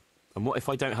so on. And what if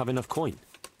I don't have enough coin?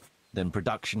 Then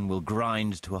production will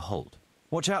grind to a halt.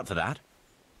 Watch out for that.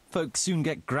 Folks soon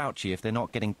get grouchy if they're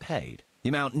not getting paid. The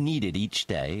amount needed each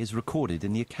day is recorded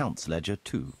in the accounts ledger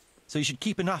too. So you should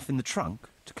keep enough in the trunk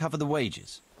to cover the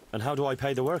wages. And how do I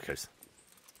pay the workers?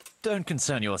 Don't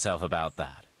concern yourself about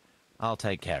that. I'll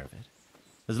take care of it.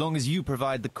 As long as you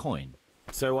provide the coin.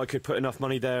 So I could put enough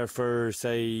money there for,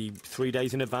 say, 3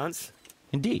 days in advance?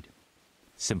 Indeed.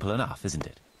 Simple enough, isn't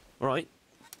it? All right.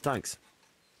 Thanks.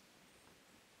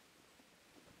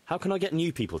 How can I get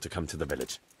new people to come to the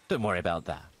village? Don't worry about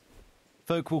that.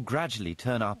 Folk will gradually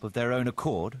turn up of their own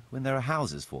accord when there are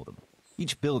houses for them.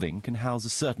 Each building can house a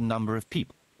certain number of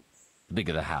people. The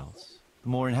bigger the house, the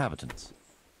more inhabitants.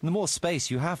 And the more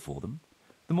space you have for them,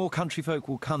 the more country folk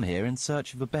will come here in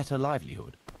search of a better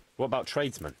livelihood. What about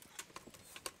tradesmen?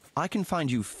 I can find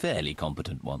you fairly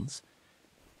competent ones,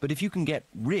 but if you can get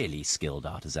really skilled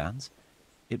artisans,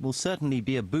 it will certainly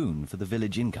be a boon for the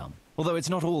village income. Although it's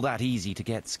not all that easy to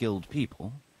get skilled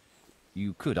people.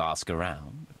 You could ask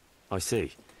around. I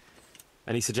see.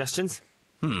 Any suggestions?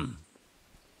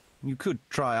 You could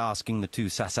try asking the 2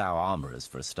 Sasau armourers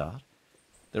for a start.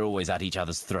 They're always at each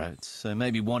other's throats, so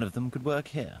maybe one of them could work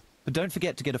here. But don't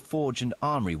forget to get a forge and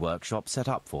armoury workshop set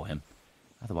up for him.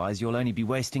 Otherwise you'll only be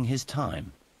wasting his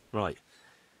time. Right.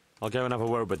 I'll go and have a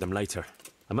word with them later.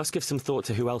 I must give some thought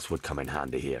to who else would come in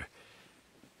handy here.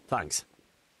 Thanks.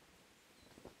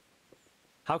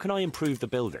 How can I improve the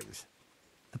buildings?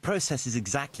 The process is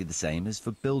exactly the same as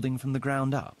for building from the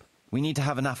ground up. We need to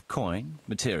have enough coin,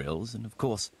 materials, and of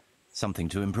course, something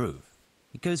to improve.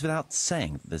 It goes without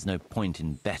saying that there's no point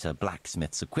in better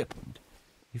blacksmith's equipment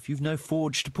if you've no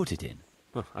forge to put it in.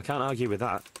 Well, I can't argue with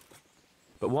that.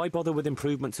 But why bother with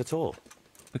improvements at all?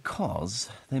 Because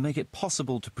they make it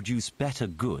possible to produce better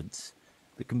goods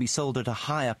that can be sold at a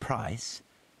higher price,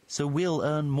 so we'll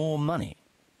earn more money.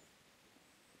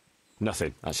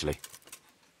 Nothing, actually.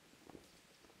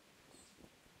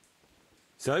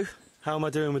 So, how am I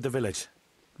doing with the village?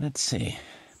 Let's see.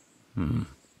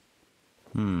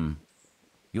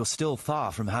 You're still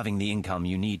far from having the income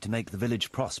you need to make the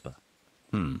village prosper.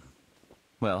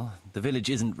 Well, the village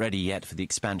isn't ready yet for the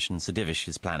expansion Sir Divish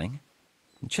is planning.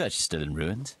 The church is still in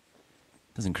ruins.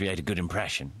 Doesn't create a good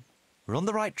impression. We're on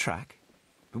the right track,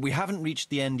 but we haven't reached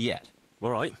the end yet. All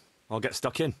right, I'll get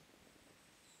stuck in.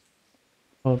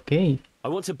 Okay. I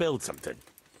want to build something.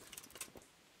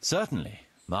 Certainly,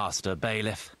 Master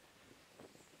Bailiff.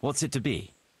 What's it to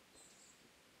be?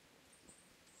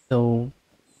 So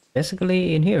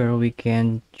basically in here we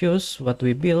can choose what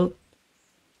we build,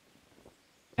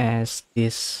 as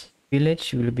this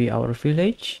village will be our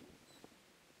village.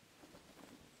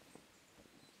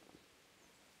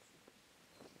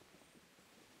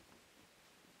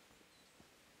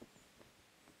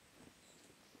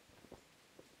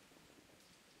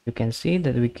 You can see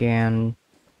that we can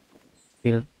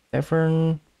build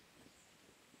tavern,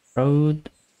 road.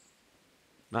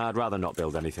 I'd rather not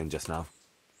build anything just now.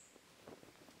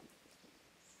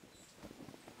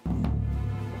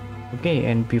 Okay,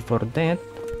 and before that,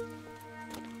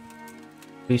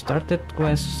 we started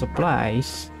quest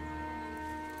supplies.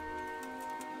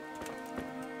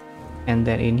 And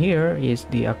then in here is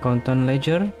the accountant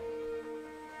ledger.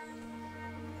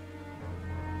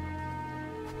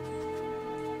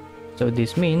 So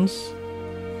this means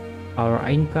our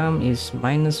income is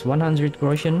minus 100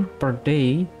 groschen per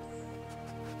day.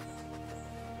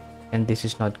 And this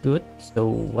is not good. So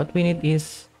what we need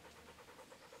is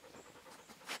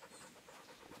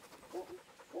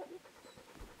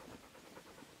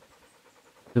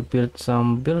to build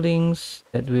some buildings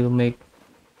that will make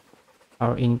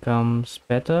our incomes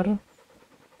better.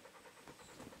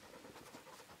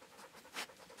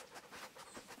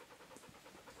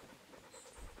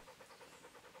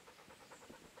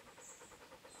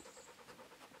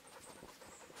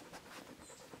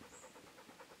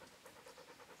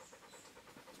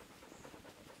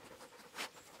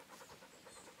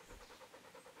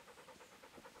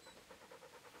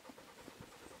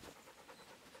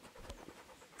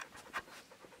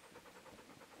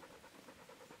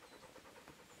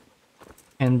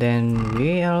 And then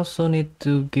we also need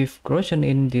to give groschen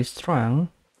in this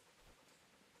trunk.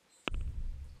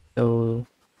 So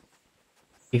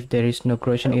if there is no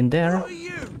groschen in there,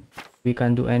 we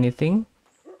can't do anything.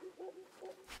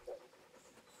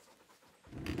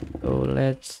 So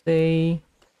let's say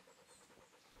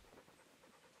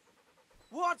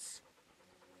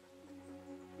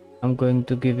I'm going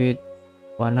to give it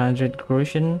 100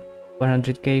 groschen,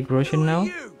 100k groschen now.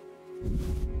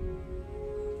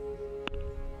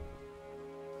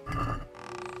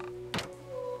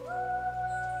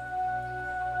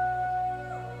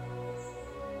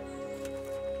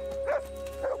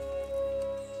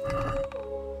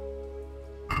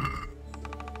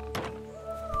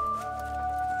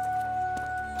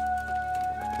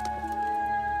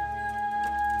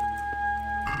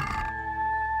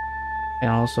 And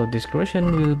also this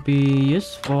groschen will be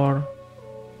used for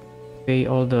pay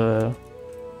all the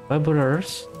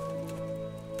laborers.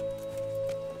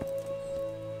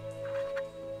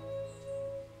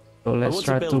 So let's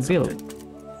try to build.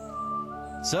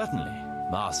 Certainly,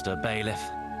 Master Bailiff.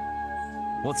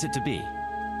 What's it to be?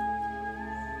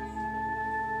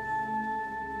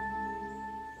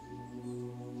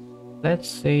 Let's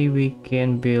say we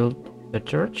can build the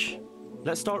church.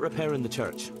 Let's start repairing the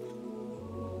church.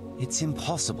 It's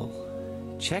impossible.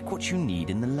 Check what you need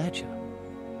in the ledger.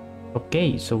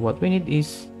 Okay, so what we need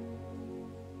is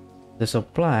the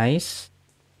supplies.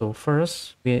 So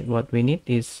first, what we need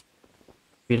is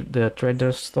build the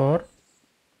trader store.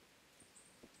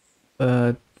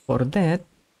 But for that,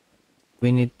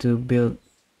 we need to build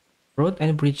road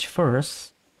and bridge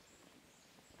first,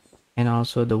 and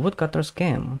also the woodcutter's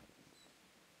camp.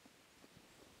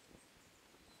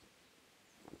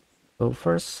 So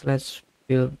first, let's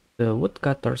build the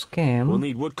woodcutter's camp. We'll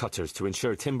need woodcutters to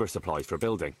ensure timber supply for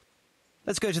building.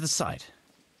 Let's go to the site.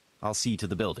 I'll see to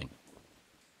the building.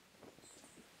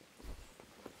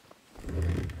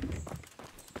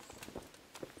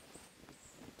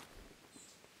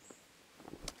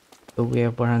 So we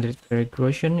have 100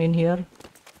 groschen in here.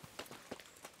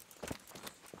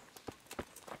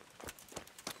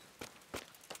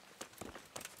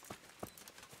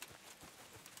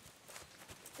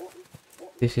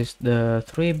 This is the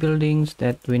 3 buildings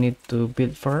that we need to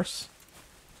build first,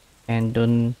 and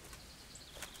don't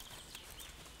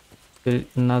build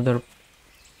another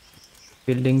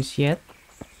buildings yet,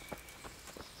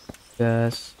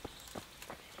 because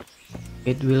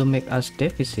it will make us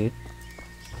deficit.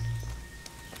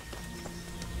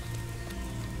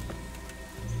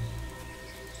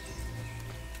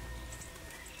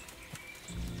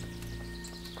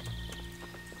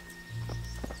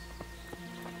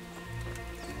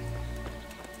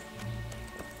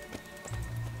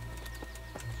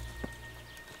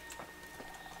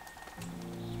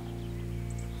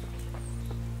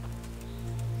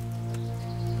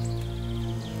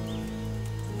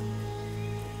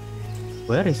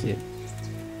 Where is it?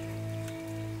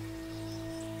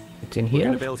 It's in We're here?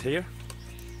 gonna build here?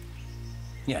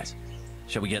 Yes.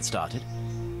 Shall we get started?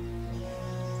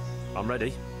 I'm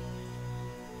ready.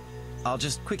 I'll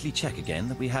just quickly check again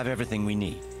that we have everything we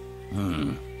need.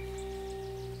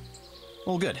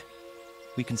 All good.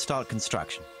 We can start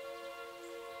construction.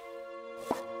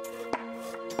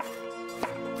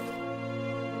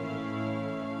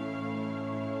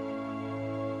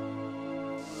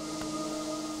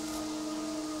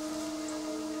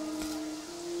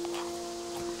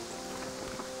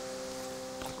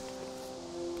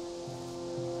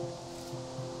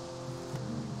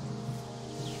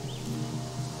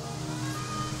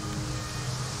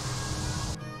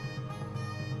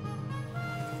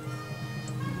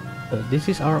 This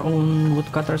is our own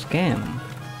woodcutter's camp.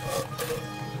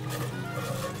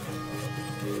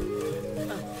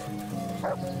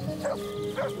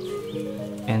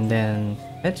 And then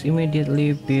let's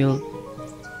immediately build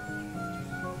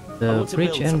the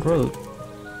bridge and road.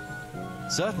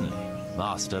 Certainly,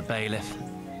 Master Bailiff.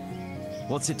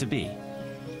 What's it to be?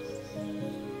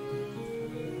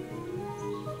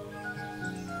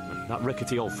 That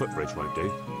rickety old footbridge won't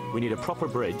do. We need a proper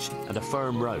bridge and a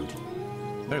firm road.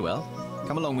 Very well.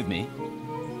 Come along with me.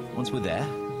 Once we're there,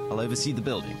 I'll oversee the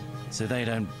building, so they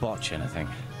don't botch anything.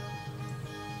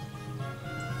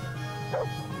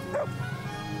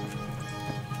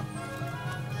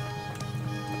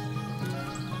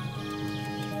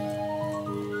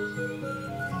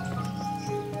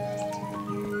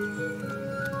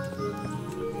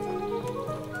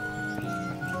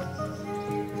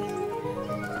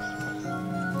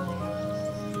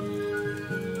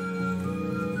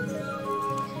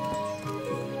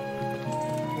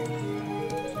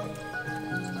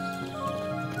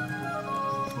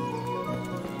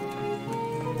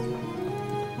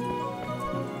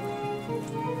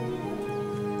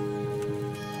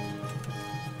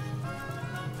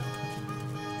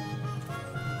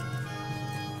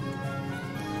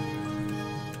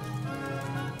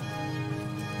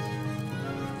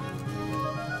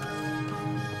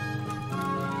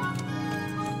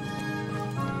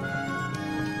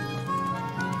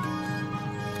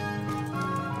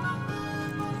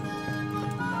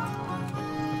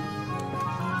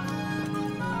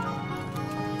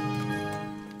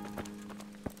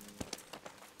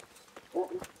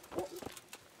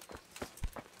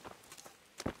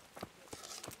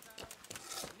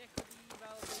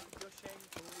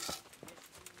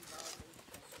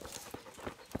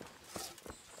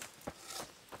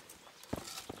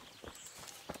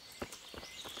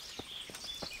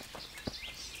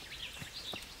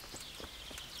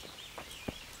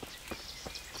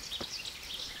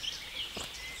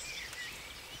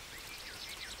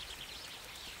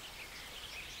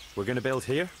 We're gonna build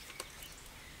here?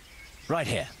 Right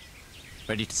here.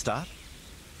 Ready to start?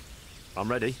 I'm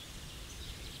ready.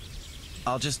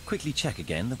 I'll just quickly check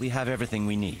again that we have everything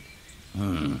we need.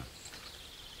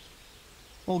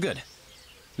 All good.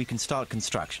 We can start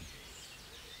construction.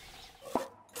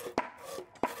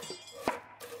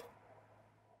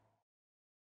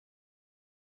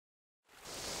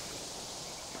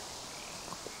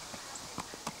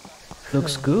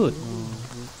 Looks good.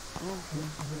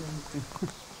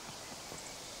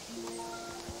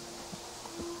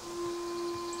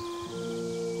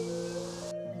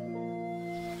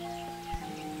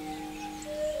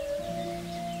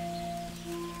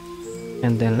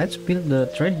 And then let's build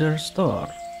the trader store.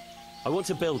 I want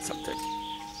to build something.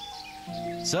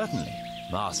 Certainly,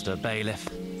 Master Bailiff.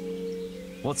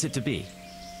 What's it to be?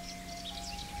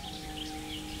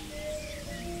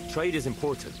 Trade is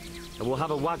important, and we'll have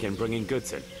a wagon bringing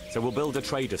goods in, so we'll build a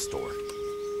trader store.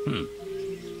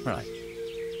 Right.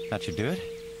 That should do it.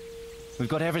 We've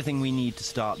got everything we need to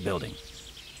start building.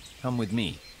 Come with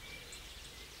me.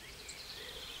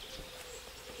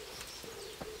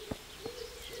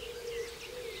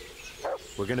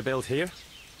 We're gonna build here?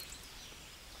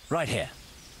 Right here.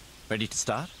 Ready to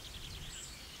start?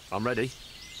 I'm ready.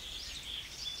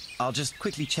 I'll just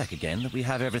quickly check again that we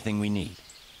have everything we need.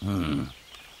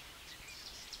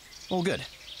 All good.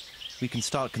 We can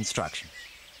start construction.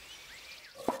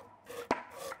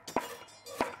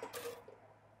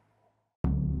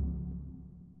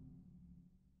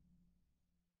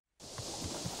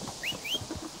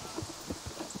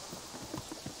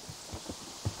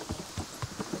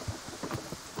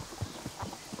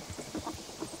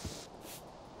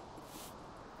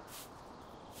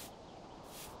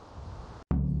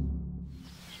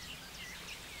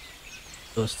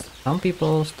 So some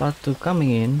people start to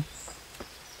coming in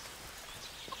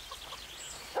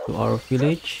to our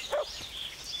village.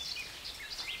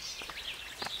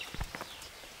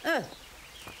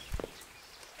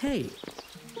 Hey.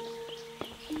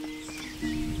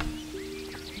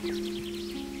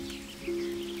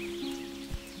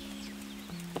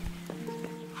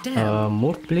 him.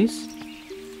 Move, please.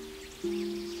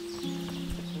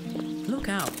 Look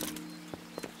out.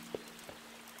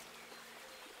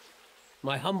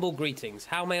 My humble greetings.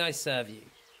 How may I serve you?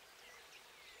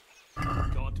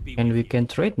 And we can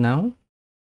trade now.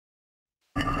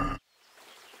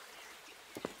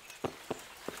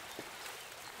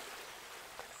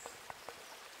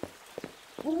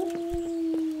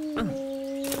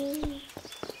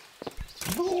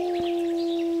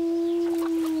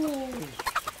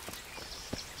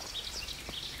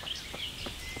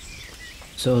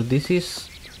 So this is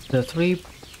the 3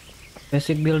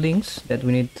 basic buildings that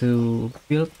we need to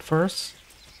build first.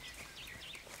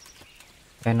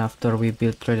 And after we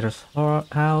build trader's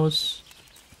house,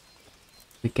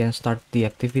 we can start the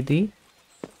activity.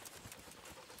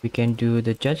 We can do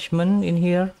the judgment in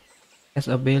here as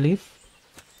a bailiff.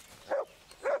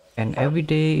 And every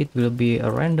day it will be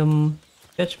a random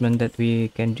judgment that we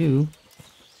can do.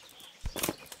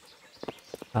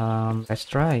 Let's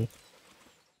try.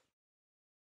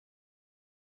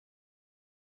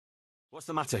 What's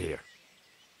the matter here?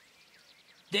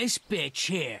 This bitch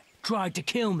here tried to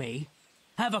kill me.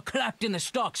 Have her clapped in the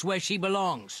stocks where she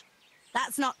belongs.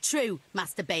 That's not true,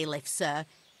 Master Bailiff, sir.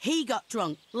 He got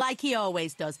drunk, like he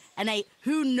always does, and ate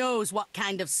who knows what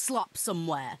kind of slop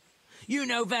somewhere. You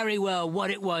know very well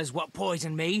what it was what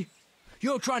poisoned me.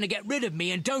 You're trying to get rid of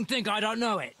me and don't think I don't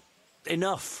know it.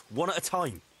 Enough. One at a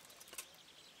time.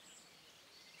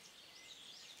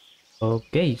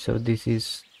 Okay, so this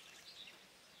is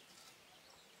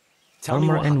Tell me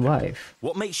farmer what and happened. wife.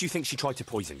 What makes you think she tried to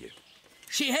poison you?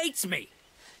 She hates me.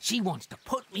 She wants to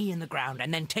put me in the ground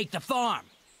and then take the farm.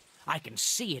 I can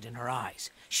see it in her eyes.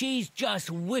 She's just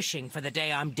wishing for the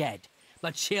day I'm dead.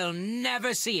 But she'll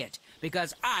never see it,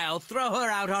 because I'll throw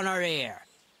her out on her ear.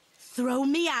 Throw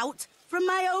me out? From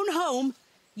my own home?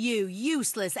 You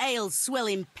useless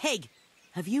ale-swilling pig!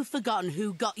 Have you forgotten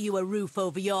who got you a roof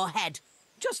over your head?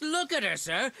 Just look at her,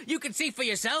 sir. You can see for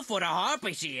yourself what a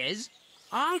harpy she is.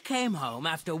 I came home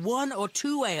after 1 or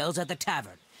 2 ales at the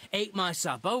tavern, ate my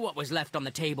supper, what was left on the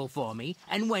table for me,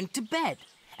 and went to bed.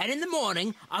 And in the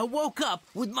morning, I woke up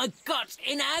with my guts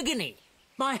in agony.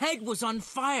 My head was on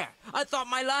fire. I thought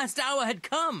my last hour had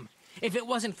come. If it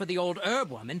wasn't for the old herb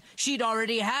woman, she'd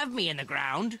already have me in the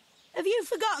ground. Have you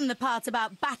forgotten the part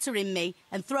about battering me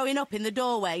and throwing up in the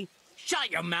doorway?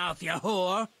 Shut your mouth, you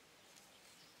whore!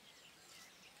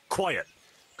 Quiet.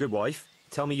 Good wife,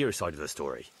 tell me your side of the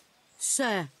story.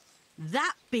 Sir,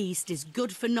 that beast is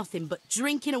good for nothing but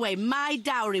drinking away my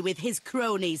dowry with his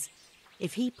cronies.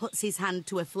 If he puts his hand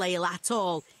to a flail at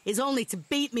all, it's only to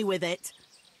beat me with it.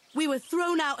 We were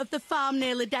thrown out of the farm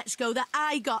near Ledechko that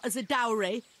I got as a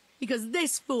dowry, because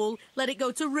this fool let it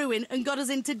go to ruin and got us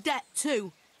into debt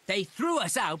too. They threw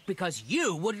us out because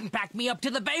you wouldn't back me up to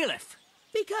the bailiff.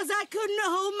 Because I couldn't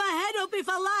hold my head up if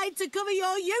I lied to cover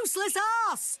your useless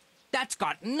arse. That's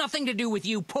got nothing to do with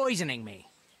you poisoning me.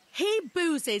 He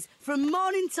boozes from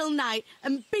morning till night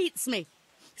and beats me.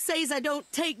 Says I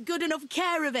don't take good enough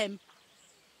care of him.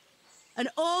 And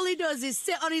all he does is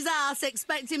sit on his arse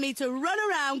expecting me to run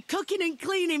around cooking and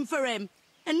cleaning for him.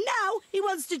 And now he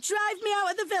wants to drive me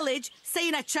out of the village,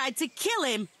 saying I tried to kill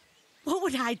him. What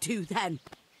would I do then?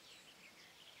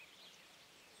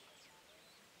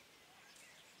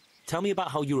 Tell me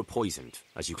about how you were poisoned,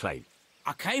 as you claim.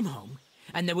 I came home,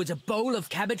 and there was a bowl of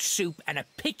cabbage soup and a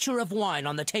pitcher of wine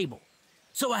on the table.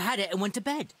 So I had it and went to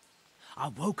bed. I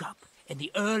woke up in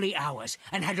the early hours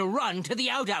and had to run to the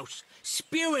outhouse.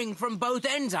 Spewing from both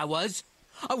ends I was.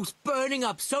 I was burning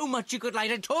up so much you could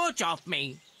light a torch off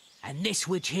me. And this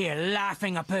witch here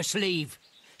laughing up her sleeve.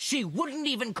 She wouldn't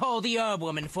even call the herb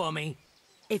woman for me.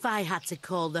 If I had to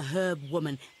call the herb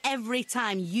woman every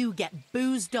time you get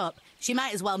boozed up, she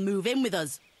might as well move in with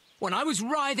us. When I was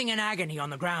writhing in agony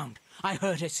on the ground, I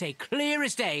heard her say clear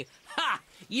as day, "Ha!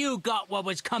 You got what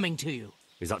was coming to you."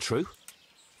 Is that true?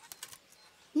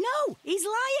 No, he's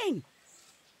lying.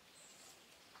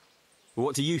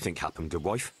 What do you think happened, good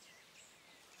wife?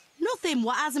 Nothing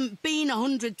what hasn't been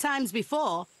 100 times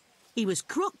before. He was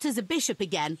crooked as a bishop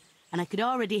again, and I could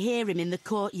already hear him in the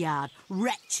courtyard,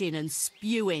 retching and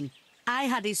spewing. I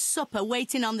had his supper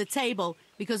waiting on the table,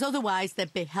 because otherwise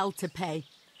there'd be hell to pay.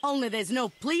 Only there's no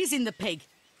pleasing the pig.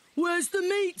 Where's the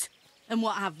meat? And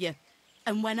what have you.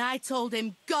 And when I told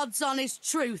him God's honest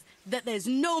truth that there's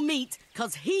no meat,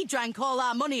 'cause he drank all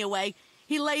our money away,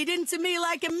 he laid into me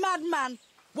like a madman.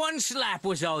 One slap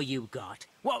was all you got.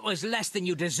 What was less than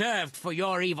you deserved for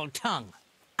your evil tongue?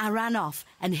 I ran off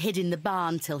and hid in the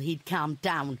barn till he'd calmed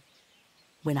down.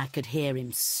 When I could hear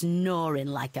him snoring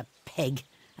like a pig,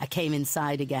 I came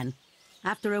inside again.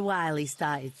 After a while, he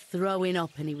started throwing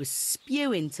up and he was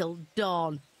spewing till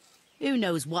dawn. Who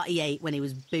knows what he ate when he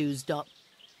was boozed up?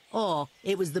 Or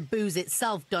it was the booze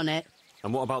itself done it.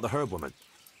 And what about the herb woman?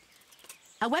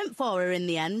 I went for her in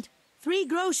the end. 3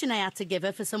 groschen I had to give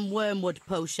her for some wormwood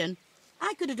potion.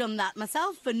 I could have done that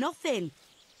myself for nothing.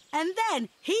 And then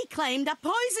he claimed I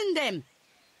poisoned him.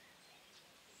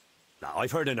 Now,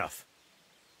 I've heard enough.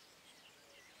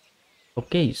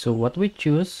 Okay, so what we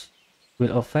choose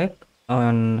will affect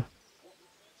on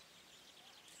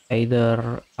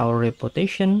either our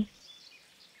reputation,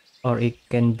 or it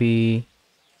can be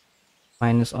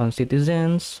minus on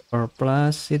citizens or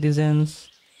plus citizens,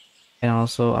 and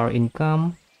also our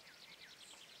income.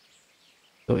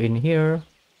 So in here,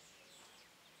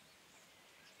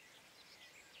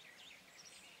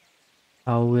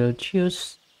 I will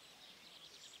choose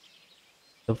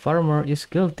the farmer is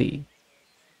guilty.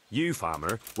 You,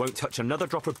 farmer, won't touch another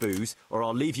drop of booze, or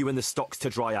I'll leave you in the stocks to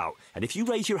dry out. And if you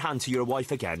raise your hand to your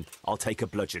wife again, I'll take a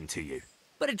bludgeon to you.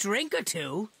 But a drink or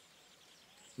two?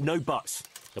 No buts.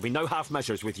 There'll be no half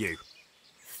measures with you.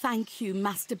 Thank you,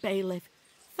 Master Bailiff.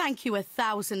 Thank you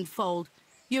 1,000-fold.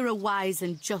 You're a wise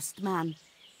and just man.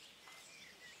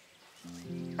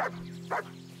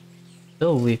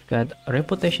 So we've got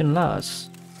reputation loss.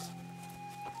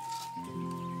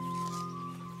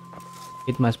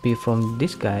 It must be from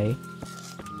this guy,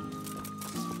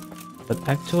 but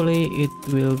actually it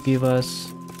will give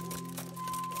us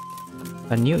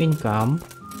a new income.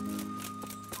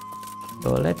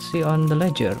 So let's see on the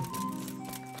ledger.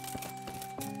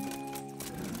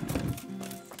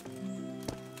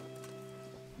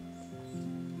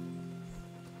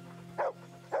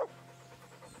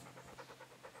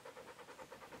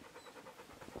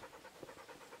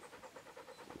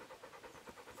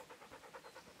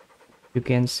 You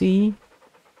can see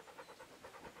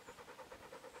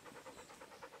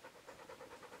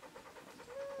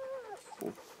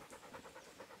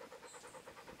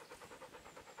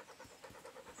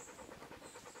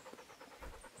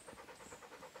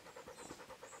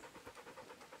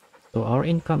so our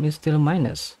income is still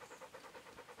minus.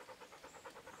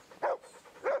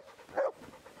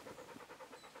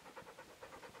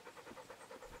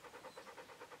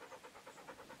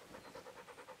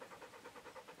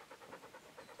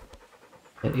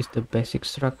 That is the basic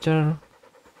structure.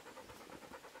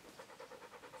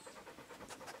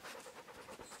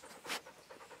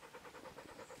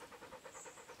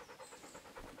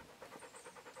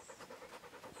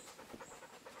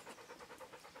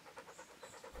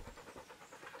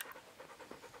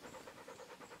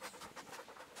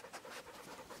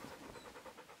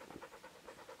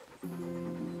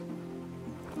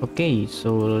 Okay,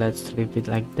 so let's leave it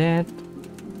like that.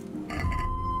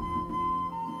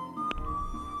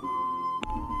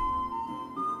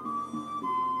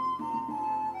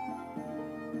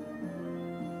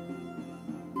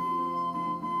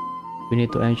 We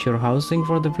need to ensure housing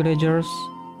for the villagers,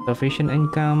 sufficient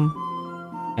income,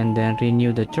 and then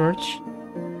renew the church.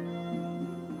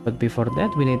 But before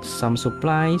that, we need some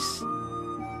supplies.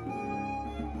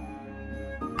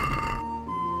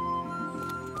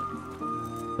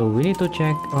 So we need to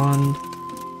check on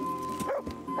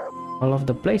all of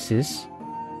the places.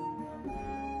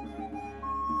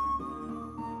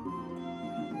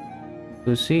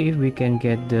 To see if we can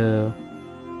get the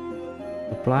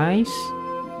supplies.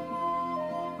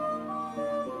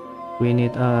 We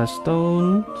need a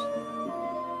stone,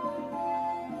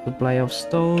 supply of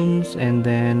stones, and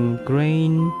then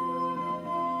grain,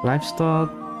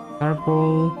 livestock,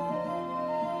 charcoal.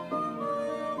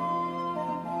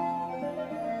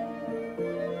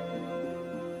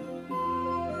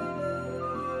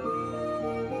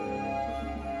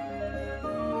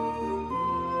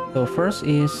 So first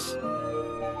is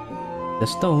the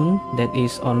stone that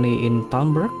is only in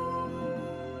Talmberg.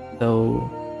 So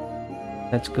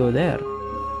let's go there.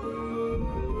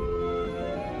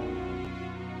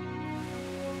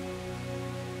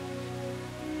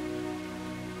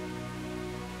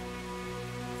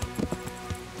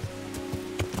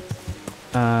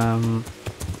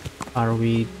 Are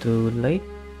we too late?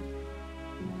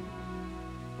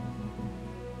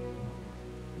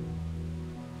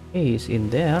 Hey, he's in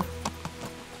there.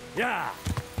 Yeah.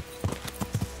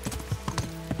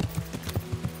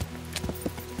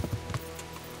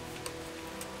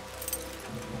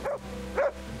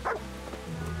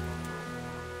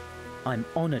 I'm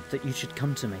honored that you should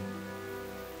come to me.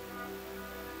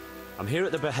 I'm here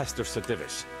at the behest of Sir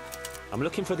Divish. I'm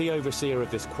looking for the overseer of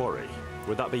this quarry.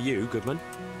 Would that be you, Goodman?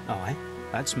 Aye,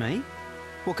 that's me.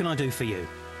 What can I do for you?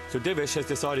 Sir Divish has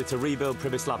decided to rebuild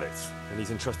Pribyslavitz, and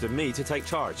he's entrusted me to take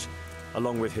charge,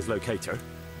 along with his locator.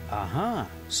 Aha,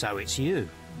 so it's you.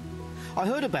 I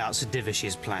heard about Sir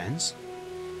Divish's plans.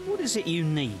 What is it you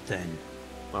need, then?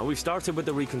 Well, we've started with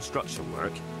the reconstruction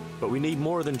work, but we need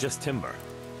more than just timber.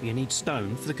 You need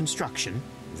stone for the construction?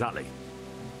 Exactly.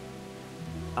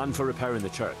 And for repairing the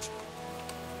church.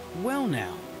 Well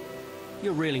now,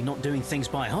 you're really not doing things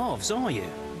by halves, are you?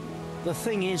 The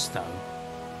thing is, though,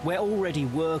 we're already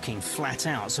working flat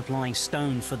out supplying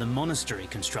stone for the monastery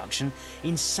construction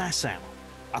in Sasau.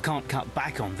 I can't cut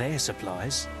back on their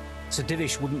supplies. Sir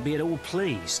Divish wouldn't be at all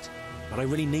pleased. But I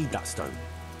really need that stone.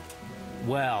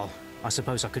 Well, I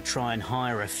suppose I could try and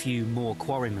hire a few more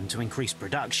quarrymen to increase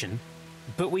production.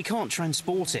 But we can't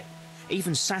transport it.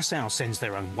 Even Sasau sends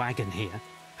their own wagon here.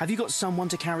 Have you got someone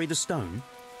to carry the stone?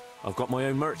 I've got my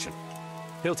own merchant.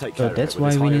 He'll take care of it. So that's with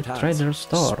why his we need hired hands. trader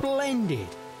store. Splendid.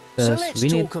 So let's We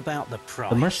need talk about the price.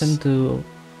 the merchant to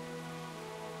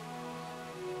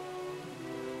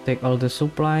take all the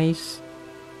supplies.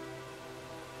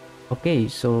 Okay,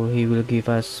 so he will give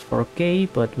us 4k,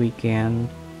 but we can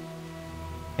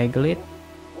haggle it.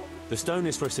 The stone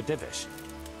is for Sir Divish.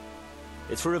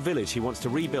 It's for a village he wants to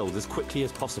rebuild as quickly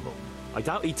as possible. I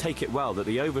doubt he'd take it well that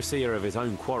the overseer of his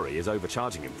own quarry is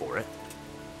overcharging him for it.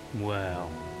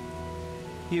 Well,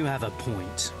 you have a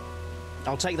point.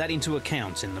 I'll take that into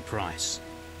account in the price.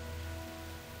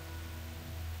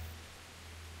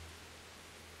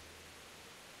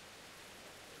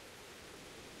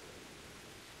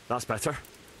 That's better.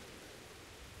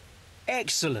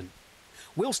 Excellent.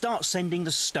 We'll start sending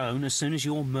the stone as soon as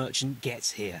your merchant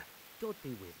gets here. God be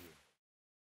with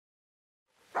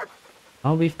you.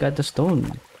 Now we've got the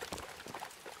stone.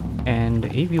 And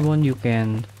if you want, you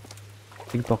can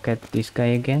pickpocket this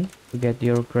guy again to get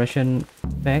your aggression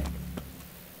back.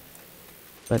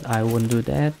 But I won't do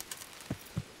that.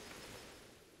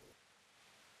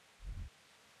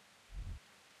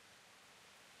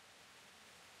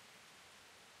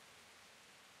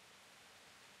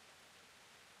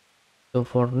 So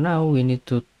for now, we need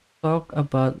to talk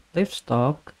about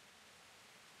livestock,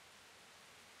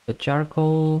 the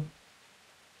charcoal,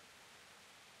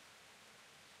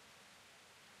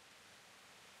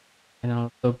 and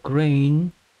also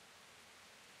grain.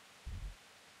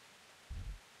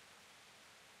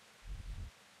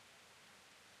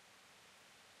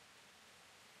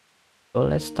 So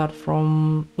let's start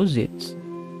from Uzits.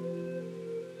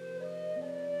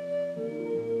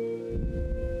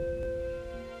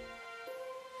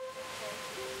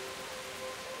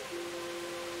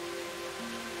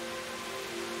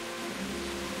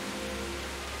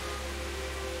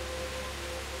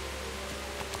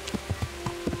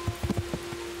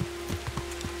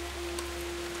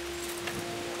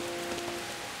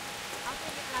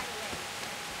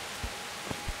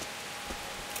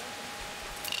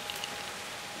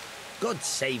 God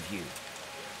save you.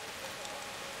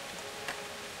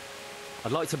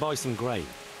 I'd like to buy some grain.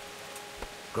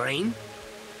 Grain?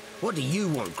 What do you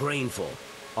want grain for?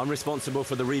 I'm responsible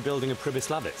for the rebuilding of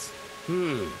Pribyslavitz.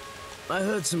 I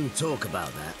heard some talk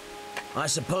about that. I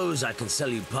suppose I can sell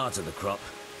you part of the crop.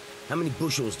 How many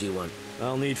bushels do you want?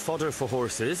 I'll need fodder for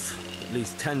horses, at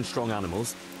least 10 strong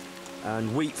animals,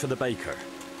 and wheat for the baker.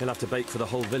 He'll have to bake for the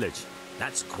whole village.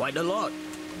 That's quite a lot.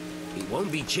 It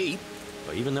won't be cheap.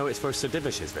 But even though it's for Sir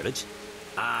Divish's village?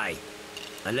 Aye.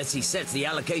 Unless he sets the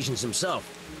allocations himself,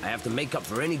 I have to make up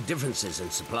for any differences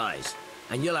in supplies.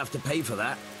 And you'll have to pay for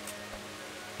that.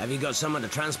 Have you got someone to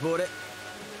transport it?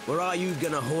 Or are you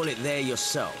gonna haul it there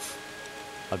yourself?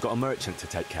 I've got a merchant to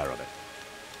take care of it.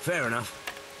 Fair enough.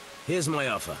 Here's my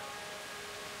offer.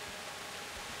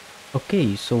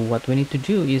 Okay, so what we need to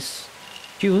do is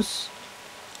choose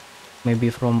maybe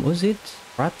from Uzit,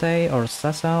 Rate, or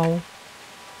Sasau,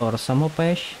 or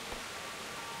Samopesh.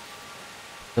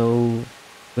 So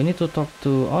we need to talk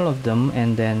to all of them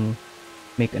and then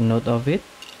make a note of it.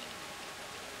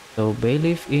 So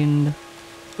bailiff in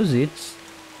Uzits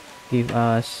give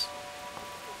us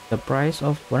the price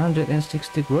of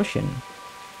 160 groschen.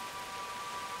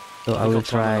 So I will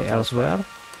try elsewhere.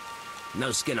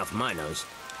 No skin off my nose.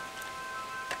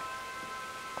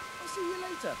 I'll see you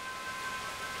later.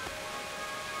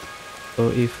 So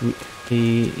if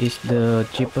he is the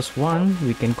cheapest one,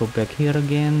 we can go back here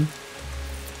again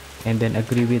and then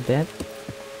agree with that.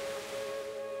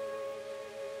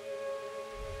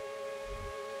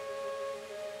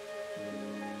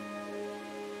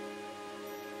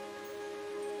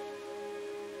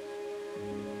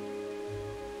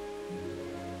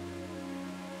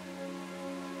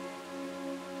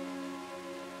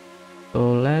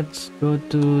 So let's go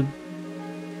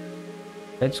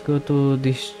to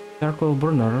this charcoal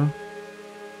burner.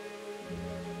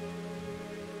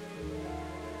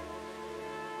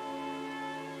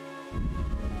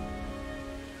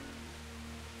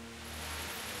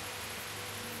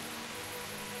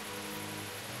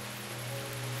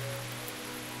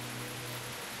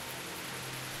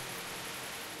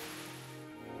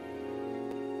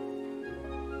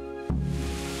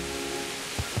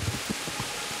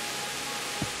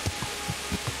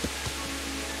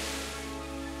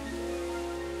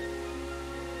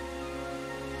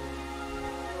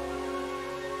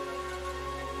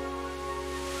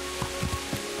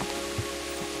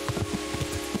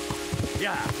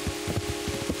 Yeah.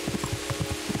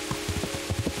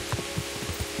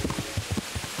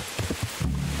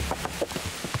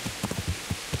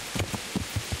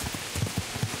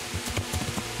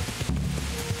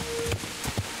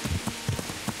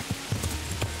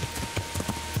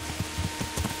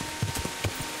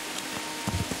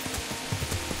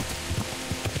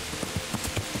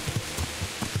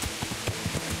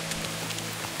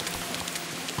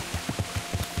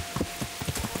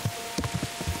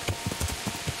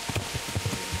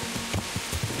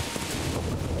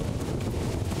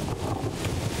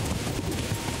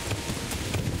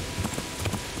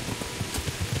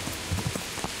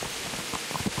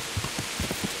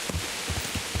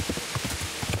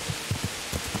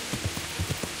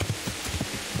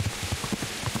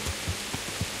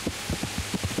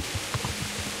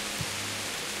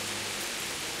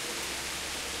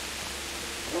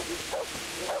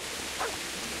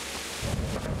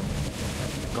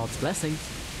 God's blessings.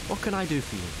 What can I do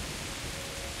for you?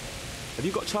 Have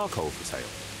you got charcoal for sale?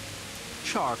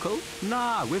 Charcoal?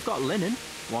 Nah, we've got linen.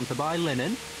 Want to buy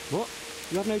linen? What?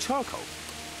 You have no charcoal?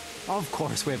 Of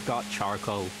course we've got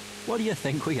charcoal. What do you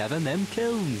think we have in them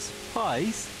kilns?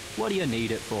 Pies? What do you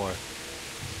need it for?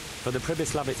 For the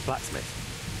Pribyslavitz blacksmith.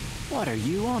 What are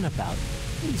you on about?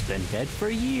 He's been dead for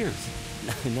years.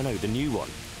 No, the new one.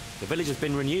 The village has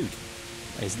been renewed.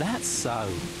 Is that so?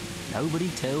 Nobody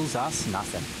tells us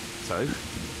nothing. So,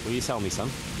 will you sell me some?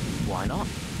 Why not?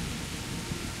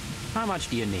 How much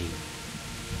do you need?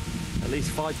 At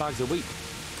least 5 bags a week.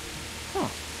 Huh.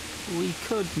 We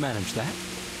could manage that.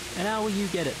 And how will you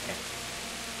get it there?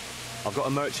 I've got a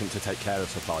merchant to take care of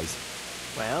supplies.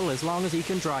 Well, as long as he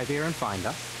can drive here and find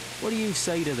us. What do you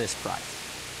say to this price?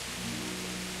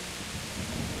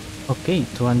 Okay,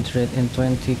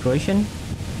 220 Croatian.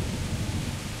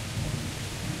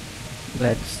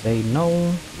 Let's say no.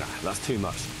 Nah, that's too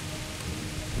much.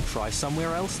 Try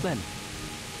somewhere else then.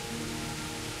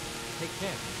 Take care.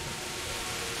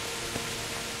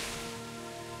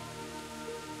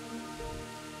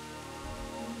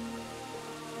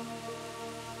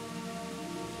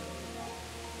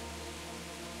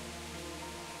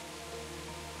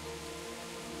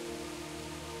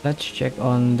 Let's check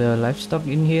on the livestock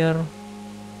in here.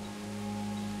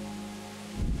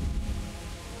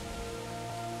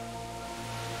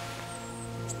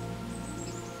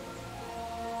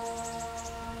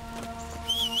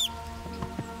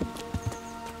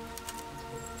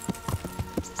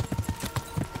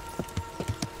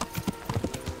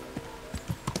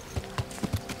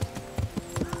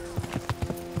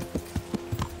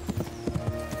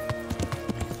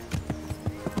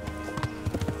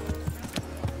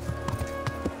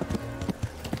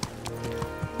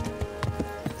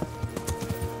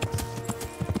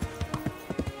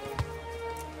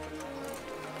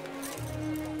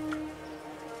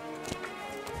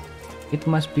 It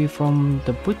must be from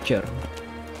the butcher.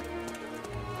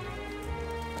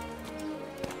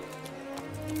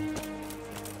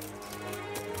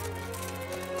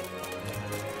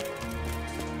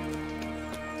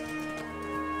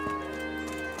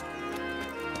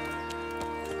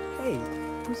 Hey,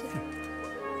 who's there?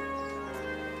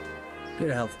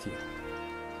 Good health to you.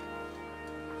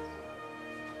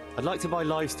 I'd like to buy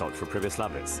livestock for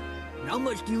Pribyslavitz. How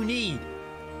much do you need?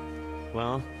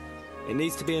 Well, it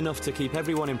needs to be enough to keep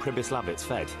everyone in Pribyslavitz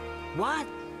fed. What?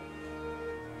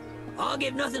 I'll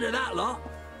give nothing to that lot.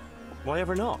 Why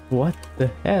ever not? What the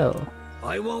hell?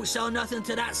 I won't sell nothing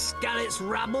to that Skalitz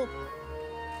rabble.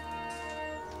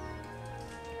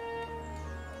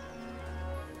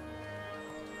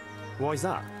 Why's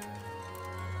that?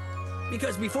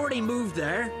 Because before they moved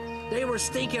there, they were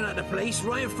staking at the place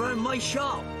right in front of my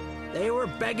shop. They were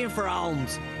begging for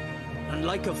alms. And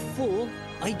like a fool,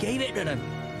 I gave it to them.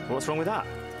 What's wrong with that?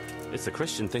 It's a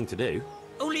Christian thing to do.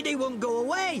 Only they won't go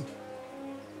away.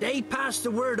 They passed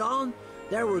the word on.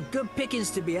 There were good pickings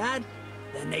to be had.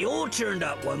 Then they all turned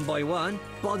up one by one,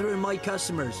 bothering my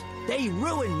customers. They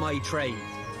ruined my trade.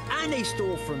 And they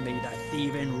stole from me, that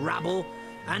thieving rabble.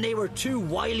 And they were too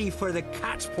wily for the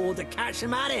cat's paw to catch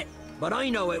them at it. But I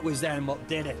know it was them what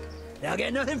did it. They'll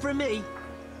get nothing from me.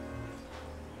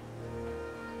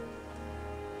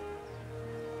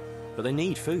 But they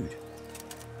need food.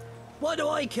 What do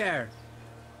I care?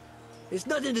 It's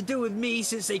nothing to do with me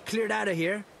since they cleared out of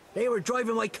here. They were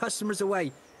driving my customers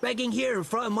away, begging here in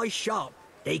front of my shop.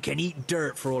 They can eat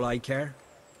dirt for all I care.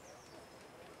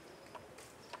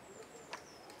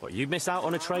 What, you'd miss out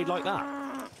on a trade like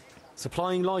that?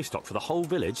 Supplying livestock for the whole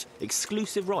village,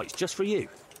 exclusive rights just for you.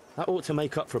 That ought to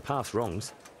make up for past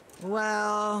wrongs.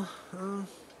 Well,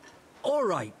 all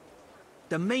right.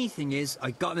 The main thing is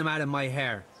I got them out of my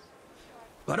hair.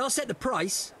 But I'll set the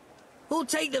price. Who'll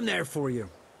take them there for you?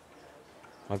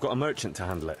 I've got a merchant to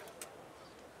handle it.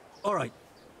 All right.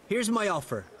 Here's my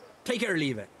offer. Take it or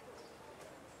leave it.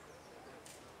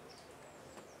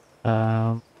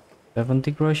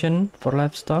 70 groschen for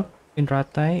livestock in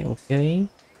Rattay, okay.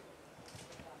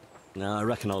 No, I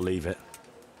reckon I'll leave it.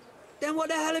 Then what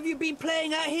the hell have you been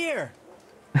playing at here?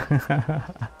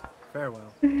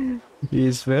 Farewell.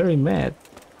 He's very mad.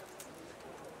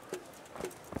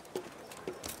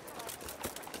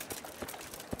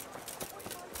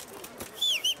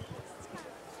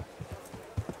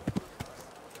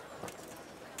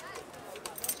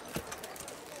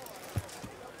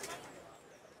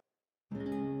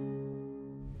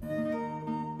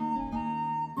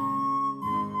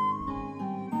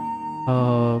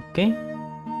 Okay,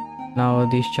 now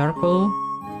this charcoal,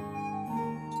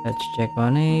 let's check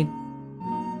on it.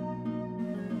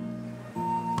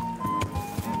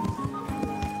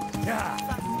 Yeah,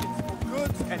 baskets for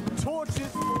goods and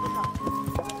torches for the night.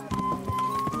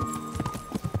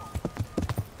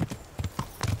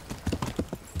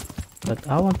 But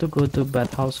I want to go to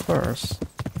bathhouse first.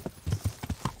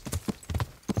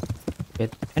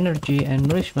 Get energy and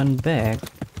nourishment back.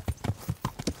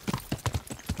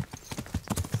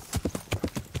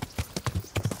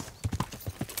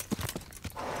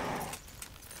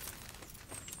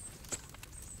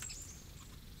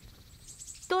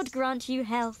 God grant you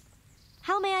health.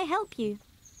 How may I help you?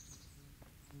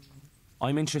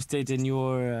 I'm interested in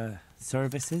your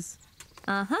services.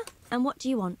 Uh-huh. And what do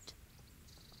you want?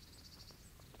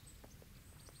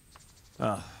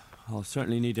 I'll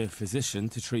certainly need a physician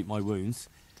to treat my wounds.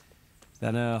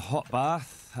 Then a hot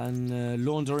bath and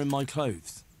laundering my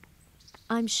clothes.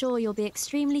 I'm sure you'll be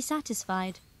extremely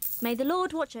satisfied. May the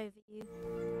Lord watch over you.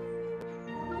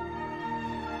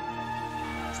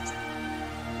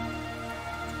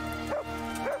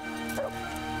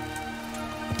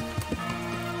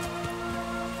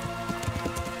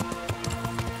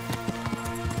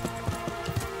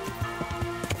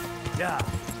 Yeah.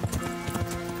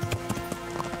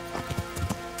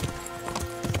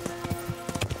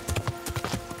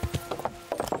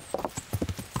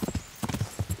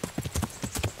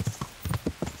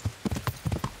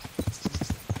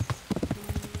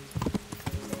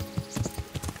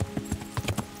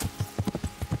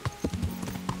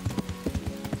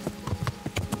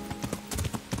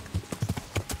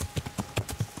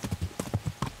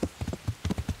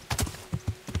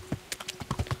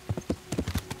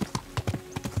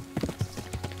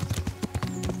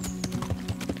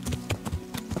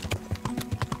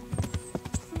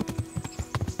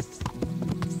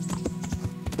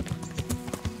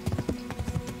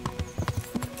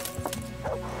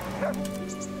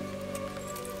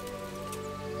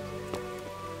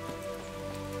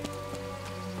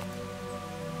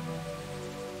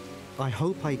 I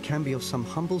hope I can be of some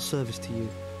humble service to you.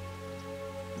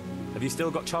 Have you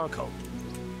still got charcoal?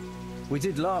 We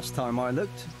did last time I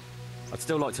looked. I'd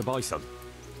still like to buy some.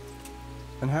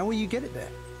 And how will you get it there?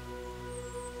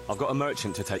 I've got a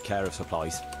merchant to take care of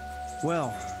supplies.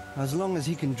 Well, as long as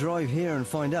he can drive here and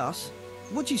find us.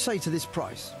 What do you say to this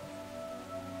price?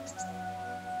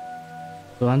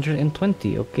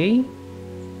 220, okay.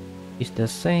 Is the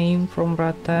same from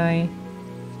Rattay.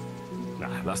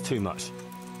 Nah, that's too much.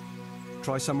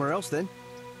 Try somewhere else then.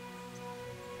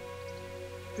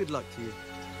 Good luck to you.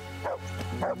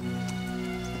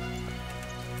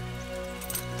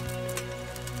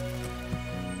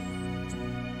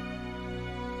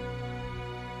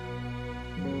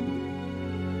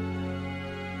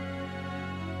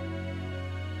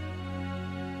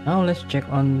 Now let's check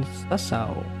on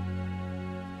Sasau.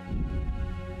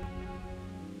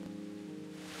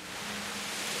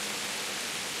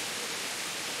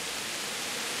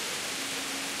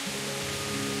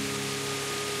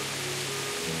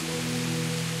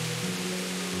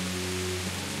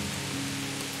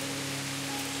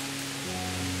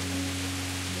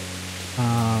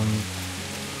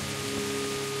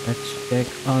 Let's check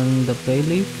on the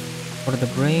bayleaf for the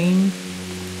grain.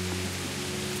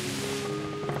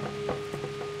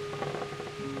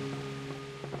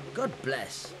 God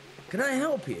bless. Can I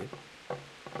help you?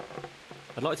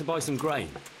 I'd like to buy some grain.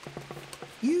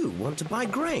 You want to buy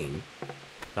grain?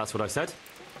 That's what I said.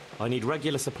 I need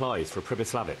regular supplies for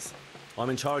Pribyslavitz. I'm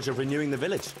in charge of renewing the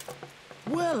village.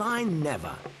 Well, I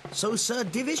never. So Sir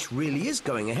Divish really is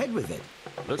going ahead with it?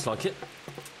 Looks like it.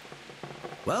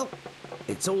 Well,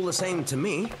 it's all the same to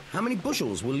me. How many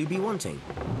bushels will you be wanting?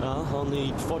 I'll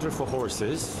need fodder for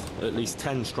horses, at least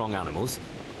 10 strong animals,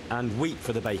 and wheat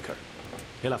for the baker.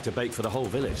 He'll have to bake for the whole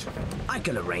village. I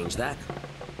can arrange that.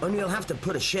 Only you'll have to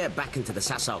put a share back into the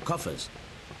Sasau coffers.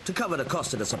 To cover the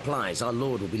cost of the supplies our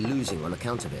lord will be losing on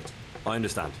account of it. I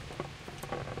understand.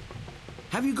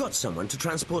 Have you got someone to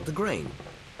transport the grain?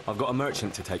 I've got a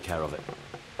merchant to take care of it.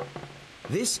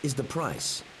 This is the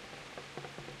price.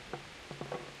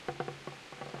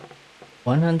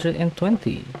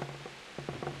 120.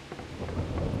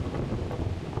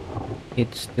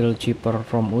 It's still cheaper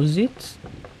from Uzits,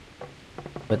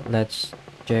 but let's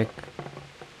check.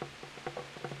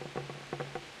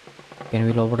 Can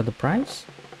we lower the price?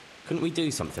 Couldn't we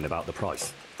do something about the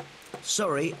price?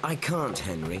 Sorry, I can't,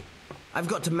 Henry. I've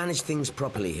got to manage things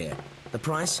properly here. The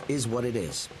price is what it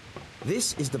is.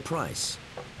 This is the price.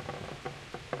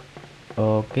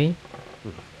 Okay.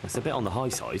 It's a bit on the high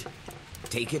side.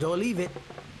 Take it or leave it.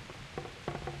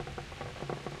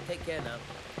 Take care now.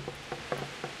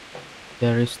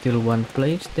 There is still one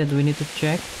place that we need to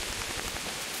check.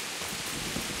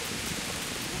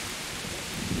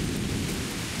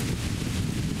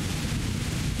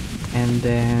 And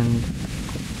then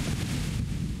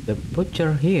the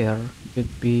butcher here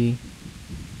should be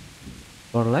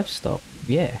for livestock.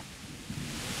 Yeah.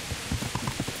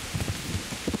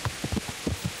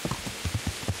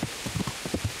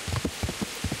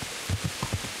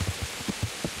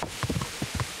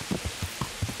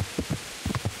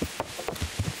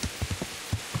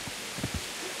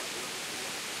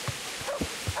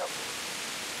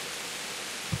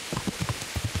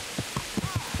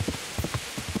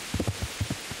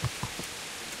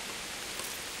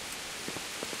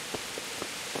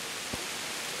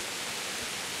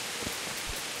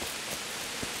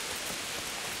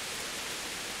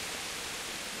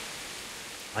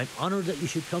 I'm honoured that you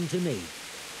should come to me.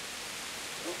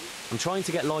 I'm trying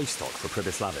to get livestock for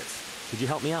Pribyslavitz. Could you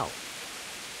help me out?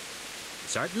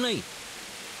 Certainly.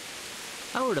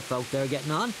 How are the folk there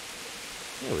getting on?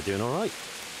 Yeah, we're doing all right.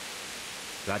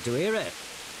 Glad to hear it.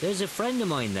 There's a friend of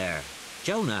mine there,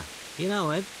 Jonah. You know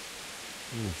him?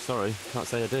 Sorry, can't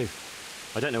say I do.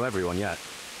 I don't know everyone yet.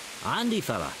 Handy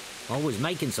fella. Always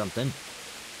making something.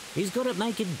 He's good at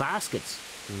making baskets.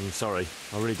 Sorry,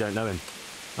 I really don't know him.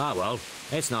 Ah, well,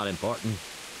 it's not important.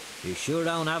 You sure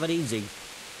don't have it easy.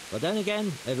 But then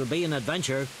again, it'll be an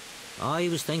adventure. I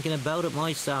was thinking about it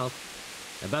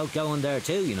myself. About going there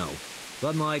too, you know.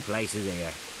 But my place is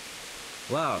here.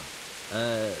 Well,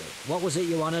 what was it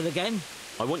you wanted again?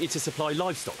 I want you to supply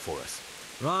livestock for us.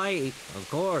 Right, of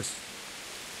course.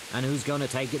 And who's going to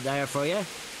take it there for you?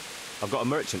 I've got a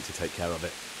merchant to take care of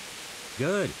it.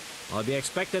 Good. I'll be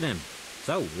expecting him.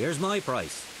 So, here's my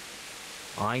price.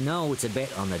 I know it's a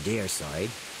bit on the dear side,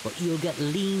 but you'll get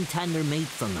lean, tender meat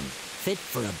from them, fit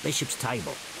for a bishop's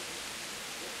table.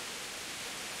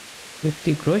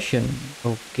 50 groschen.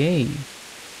 Okay.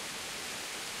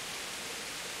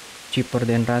 Cheaper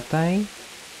than Ratai?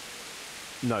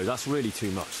 No, that's really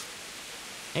too much.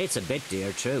 It's a bit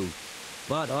dear, true.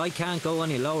 But I can't go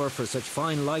any lower for such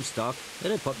fine livestock.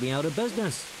 It'll put me out of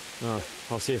business. Oh,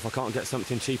 I'll see if I can't get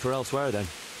something cheaper elsewhere then.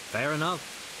 Fair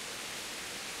enough.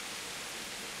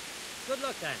 Good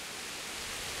luck then.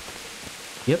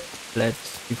 Yep, let's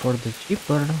see for the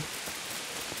cheaper.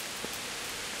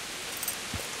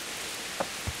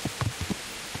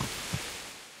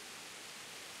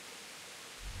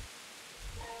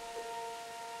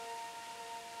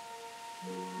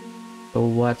 So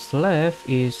what's left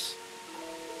is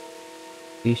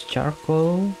this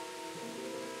charcoal,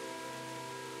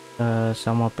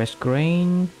 some pest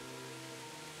grain,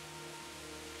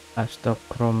 a stock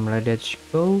from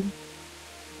Ledechko,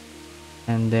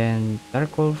 and then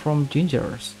charcoal from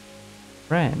Ginger's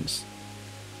friends.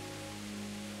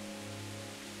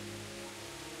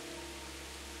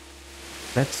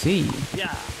 Let's see.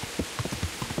 Yeah.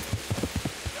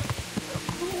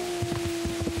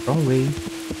 Wrong way.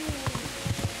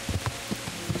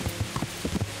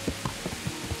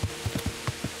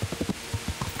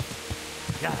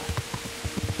 Yeah.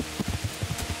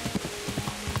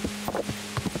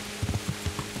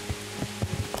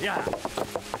 Yeah.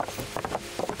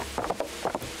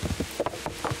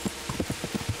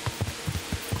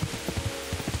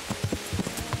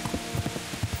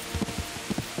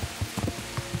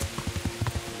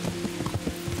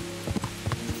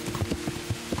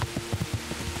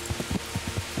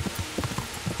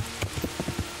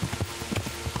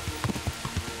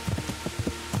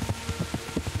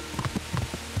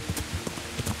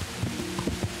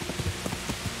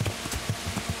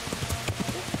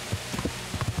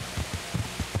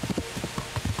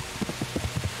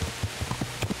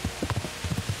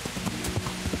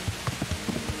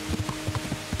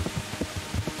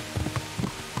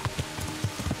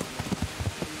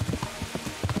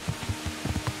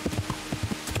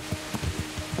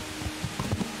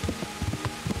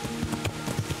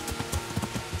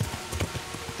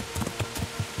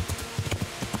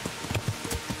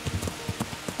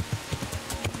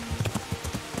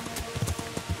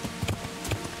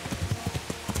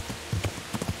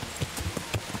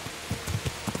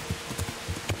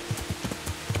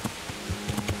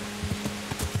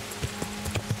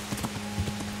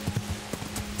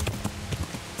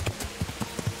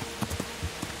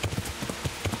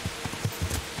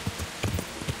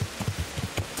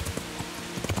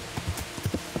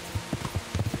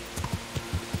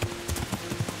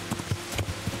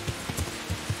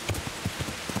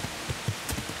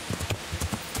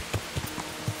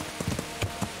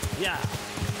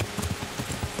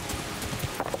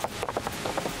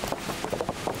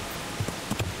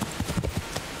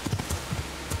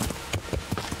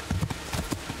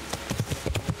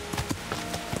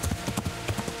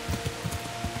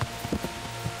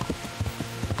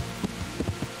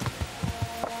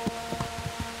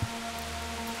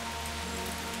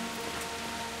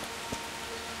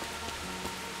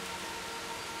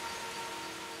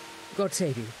 God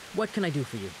save you. What can I do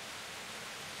for you?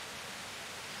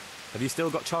 Have you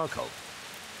still got charcoal?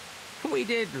 We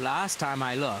did last time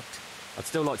I looked. I'd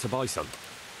still like to buy some.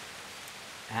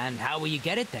 And how will you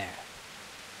get it there?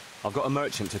 I've got a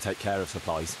merchant to take care of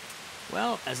supplies.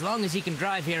 Well, as long as he can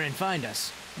drive here and find us.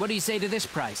 What do you say to this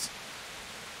price?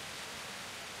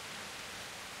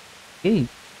 Okay,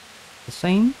 the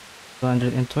same,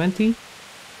 220.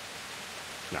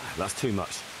 Nah, that's too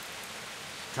much.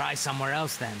 Try somewhere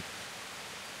else then.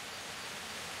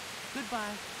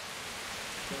 Goodbye.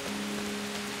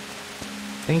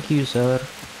 Thank you, sir.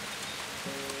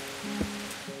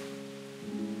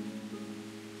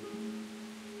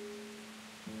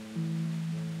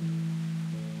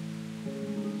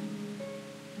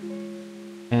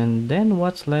 And then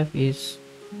what's left is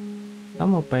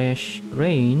Samopesh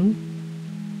grain,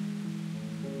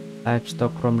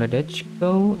 livestock from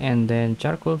Ledechko, and then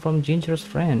charcoal from Ginger's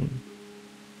friend.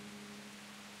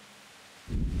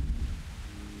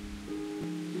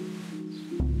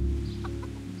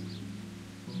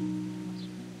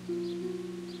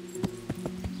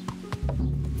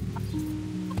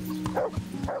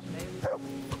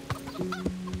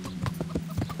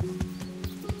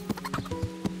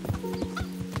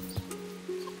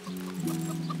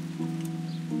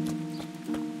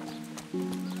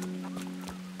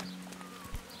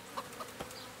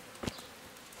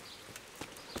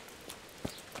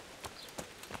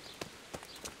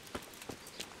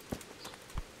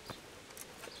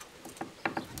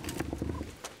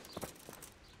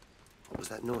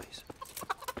 That noise.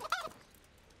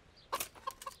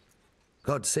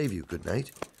 God save you, good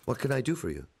night. What can I do for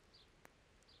you?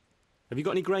 Have you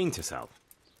got any grain to sell?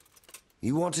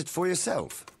 You want it for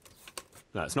yourself?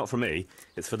 No, it's not for me.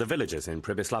 It's for the villagers in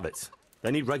Pribyslavitz.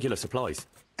 They need regular supplies.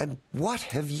 And what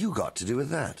have you got to do with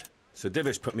that? So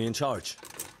Divish put me in charge.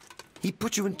 He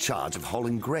put you in charge of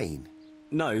hauling grain?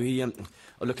 No, he, oh,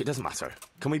 look, it doesn't matter.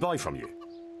 Can we buy from you?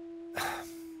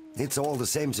 It's all the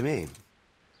same to me.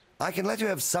 I can let you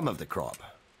have some of the crop.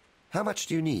 How much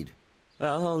do you need?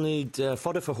 Well, I'll need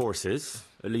fodder for horses,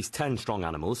 at least 10 strong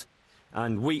animals,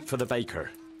 and wheat for the baker.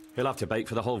 He'll have to bake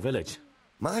for the whole village.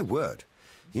 My word.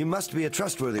 You must be a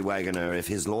trustworthy wagoner if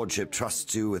his lordship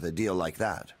trusts you with a deal like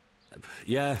that.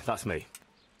 Yeah, that's me.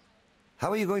 How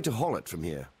are you going to haul it from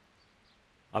here?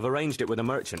 I've arranged it with a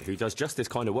merchant who does just this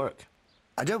kind of work.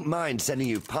 I don't mind sending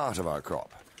you part of our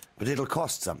crop, but it'll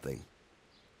cost something.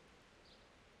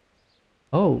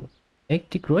 Oh, egg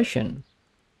decoration.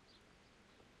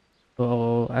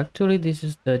 So actually this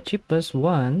is the cheapest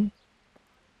one.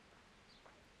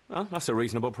 Well, that's a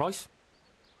reasonable price.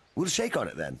 We'll shake on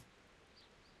it then.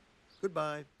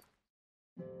 Goodbye.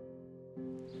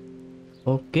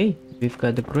 Okay, we've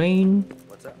got the grain.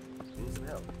 What's up? Need some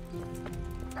help?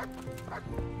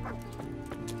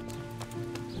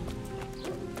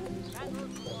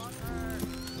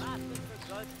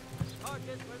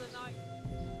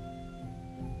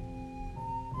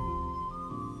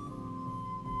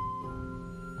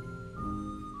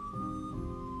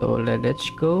 So let's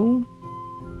go.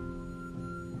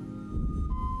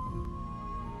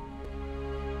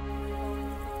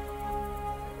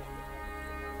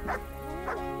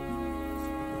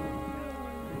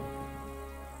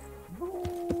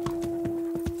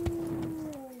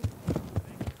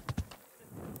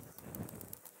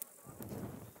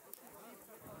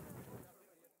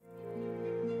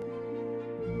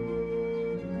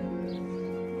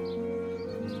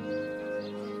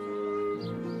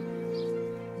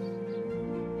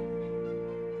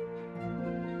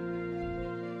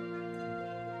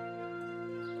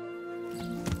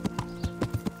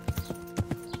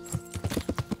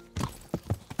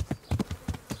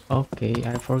 Okay,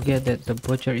 I forget that the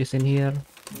butcher is in here.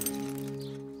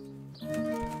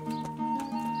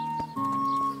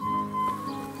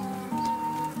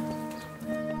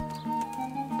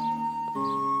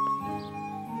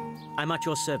 I'm at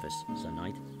your service, Sir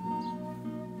Knight.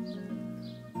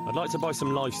 I'd like to buy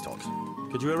some livestock.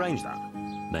 Could you arrange that?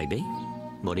 Maybe.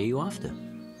 What are you after?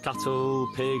 Cattle,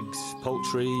 pigs,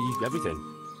 poultry, everything.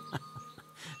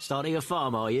 Starting a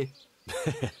farm, are you?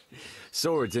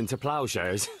 Swords into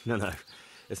ploughshares? No,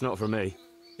 it's not for me.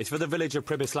 It's for the village of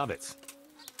Pribyslavitz.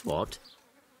 What?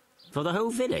 For the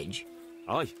whole village?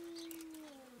 Aye.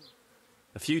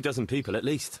 A few dozen people at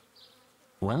least.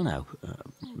 Well now,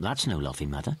 that's no laughing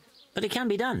matter. But it can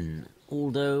be done,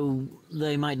 although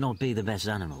they might not be the best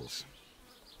animals.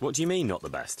 What do you mean, not the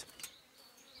best?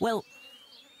 Well,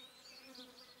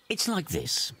 it's like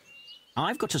this.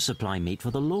 I've got to supply meat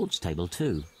for the Lord's table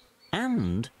too.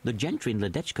 And the gentry in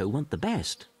Ledechko want the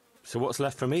best. So what's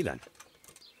left for me then?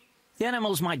 The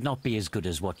animals might not be as good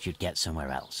as what you'd get somewhere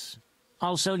else.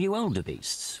 I'll sell you older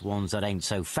beasts, ones that ain't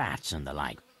so fat and the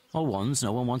like, or ones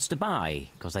no one wants to buy,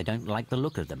 because they don't like the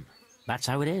look of them. That's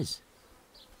how it is.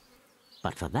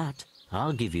 But for that,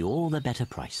 I'll give you all the better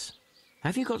price.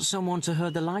 Have you got someone to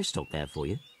herd the livestock there for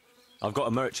you? I've got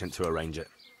a merchant to arrange it.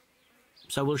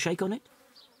 So we'll shake on it?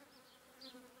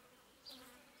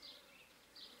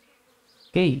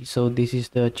 Okay, so this is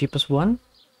the cheapest one.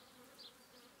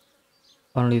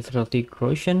 Only 30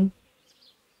 groschen.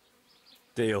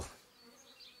 Deal.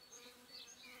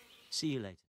 See you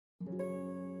later.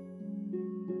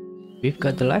 We've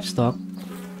got the livestock.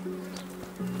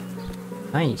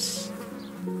 Nice.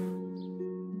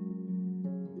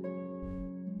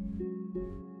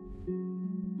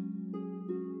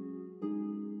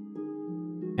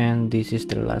 And this is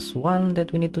the last one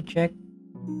that we need to check.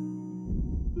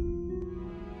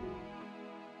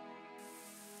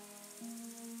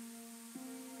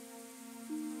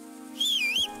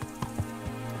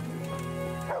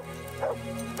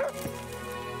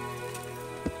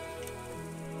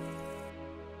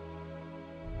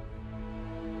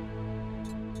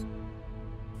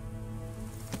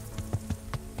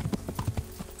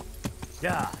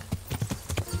 Yeah.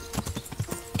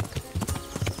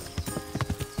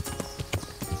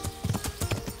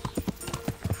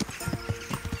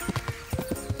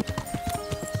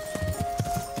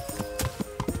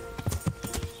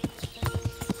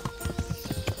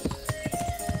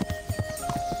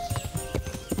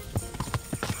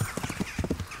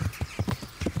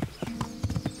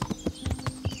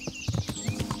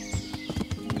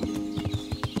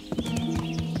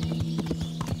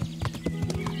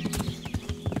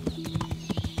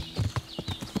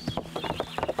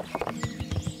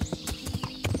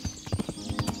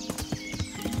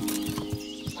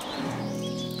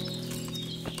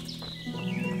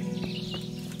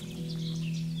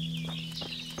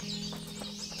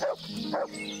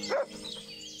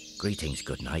 Greetings,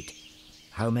 good knight.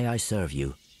 How may I serve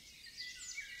you?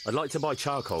 I'd like to buy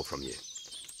charcoal from you.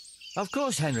 Of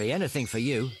course, Henry, anything for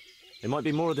you. It might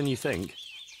be more than you think.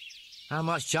 How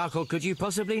much charcoal could you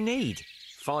possibly need?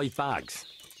 5 bags.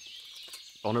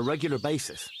 On a regular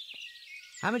basis.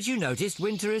 Haven't you noticed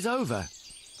winter is over?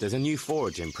 There's a new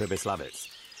forge in Pribyslavitz,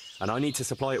 and I need to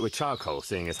supply it with charcoal,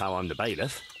 seeing as how I'm the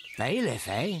bailiff. Bailiff,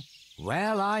 eh?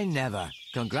 Well, I never.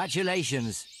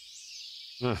 Congratulations.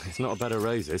 It's not a bed of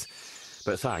roses,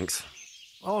 but thanks.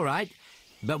 All right,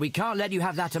 but we can't let you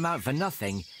have that amount for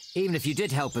nothing, even if you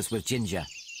did help us with ginger.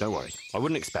 Don't worry, I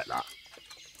wouldn't expect that.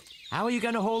 How are you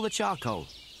going to haul the charcoal?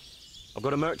 I've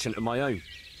got a merchant of my own.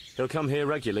 He'll come here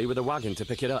regularly with a wagon to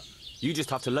pick it up. You just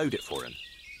have to load it for him.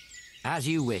 As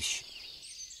you wish.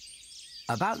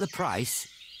 About the price...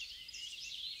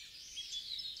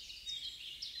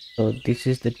 So this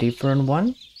is the different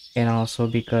one, and also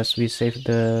because we saved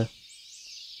the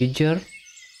ginger.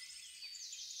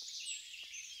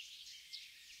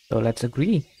 So let's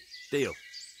agree. Deal.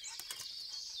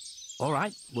 All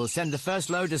right, we'll send the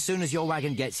first load as soon as your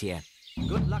wagon gets here.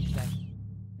 Good luck then.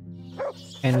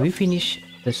 And we finish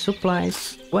the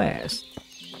supplies quest.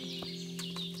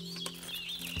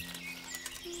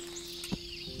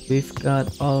 We've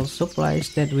got all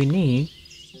supplies that we need.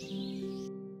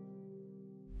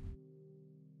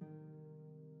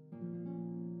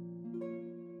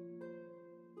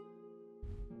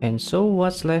 And so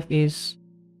what's left is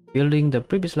building the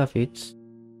Pribyslavitz.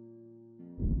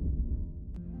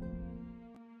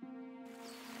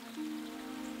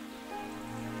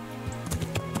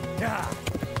 Yeah.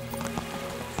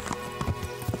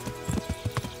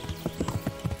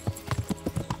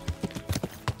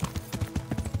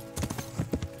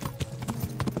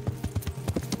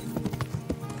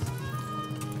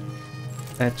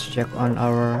 Let's check on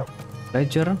our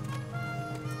ledger.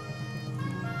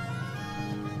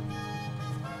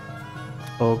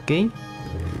 Okay,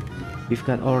 we've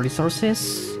got all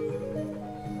resources.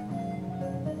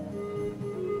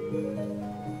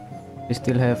 We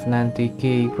still have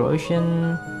 90k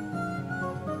groschen.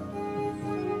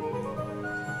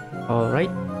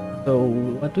 Alright, so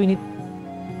what we need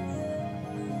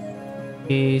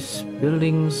is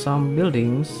building some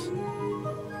buildings.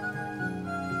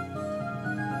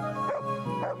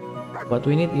 What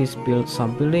we need is build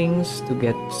some buildings to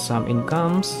get some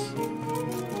incomes.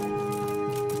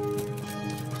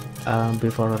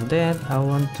 Before that, I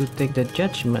want to take the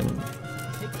judgment.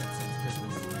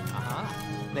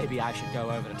 Maybe I should go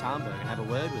over to Tarnberg and have a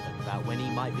word with him about when he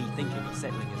might be thinking of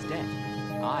settling his debt.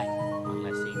 Aye,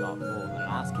 unless he got more than an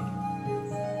ass kicking.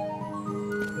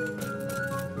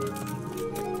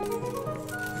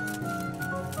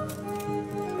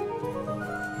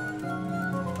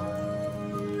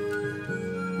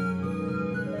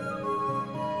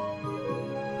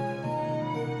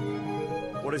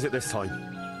 What is it this time?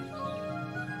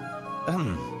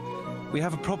 We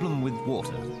have a problem with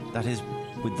water. That is,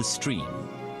 with the stream.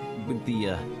 With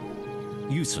the,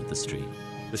 use of the stream.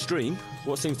 The stream?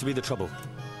 What seems to be the trouble?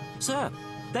 Sir,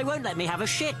 they won't let me have a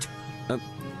shit.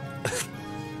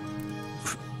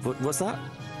 What's that?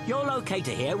 Your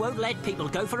locator here won't let people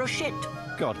go for a shit.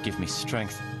 God give me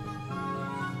strength.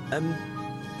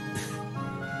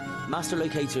 Master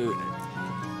Locator,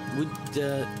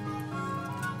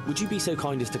 would you be so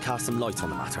kind as to cast some light on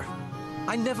the matter?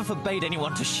 I never forbade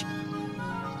anyone to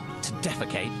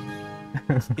defecate.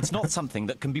 It's not something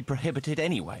that can be prohibited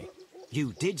anyway.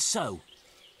 You did so.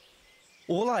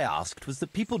 All I asked was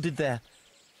that people did their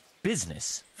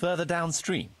business further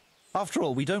downstream. After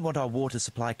all, we don't want our water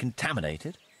supply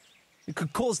contaminated. It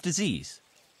could cause disease.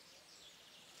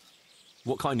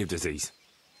 What kind of disease?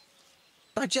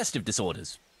 Digestive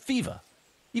disorders, fever,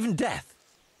 even death.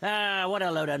 Ah, what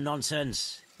a load of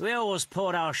nonsense. We always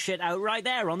poured our shit out right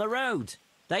there on the road.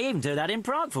 They even do that in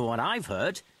Prague, for what I've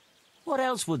heard. What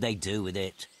else would they do with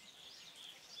it?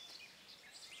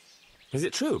 Is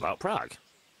it true about Prague?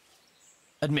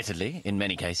 Admittedly, in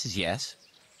many cases, yes.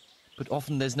 But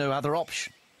often there's no other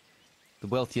option. The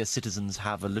wealthier citizens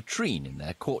have a latrine in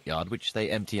their courtyard which they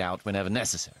empty out whenever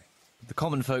necessary. The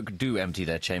common folk do empty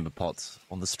their chamber pots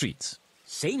on the streets.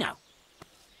 See now.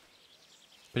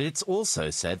 But it's also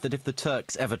said that if the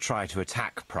Turks ever try to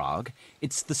attack Prague,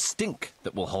 it's the stink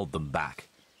that will hold them back,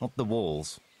 not the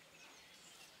walls.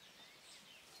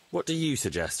 What do you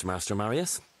suggest, Master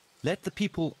Marius? Let the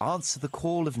people answer the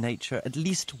call of nature at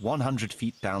least 100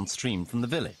 feet downstream from the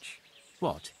village.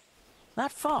 What?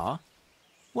 That far?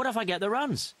 What if I get the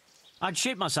runs? I'd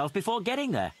shit myself before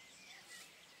getting there.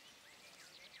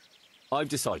 I've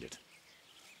decided.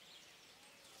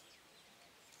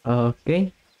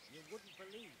 Okay.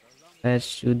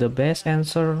 Let's choose the best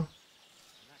answer.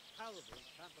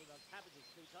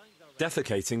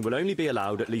 Defecating will only be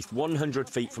allowed at least 100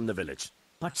 feet from the village.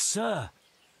 But, sir...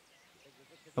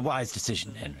 A wise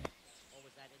decision, Henry.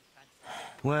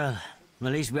 Well,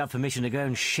 at least we have permission to go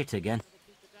and shit again.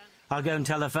 I'll go and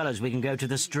tell the fellas we can go to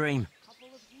the stream.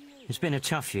 It's been a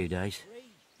tough few days.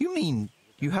 You mean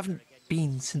you haven't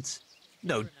been since...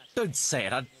 No, don't say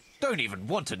it. I don't even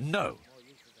want to know.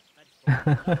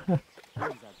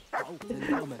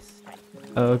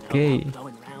 Okay.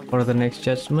 For the next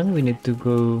judgment, we need to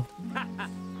go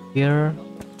here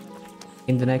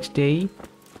in the next day.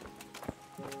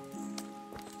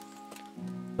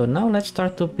 So now let's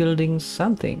start to building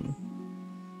something.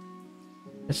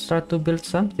 Let's start to build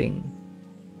something.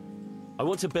 I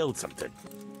want to build something.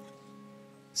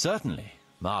 Certainly,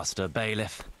 Master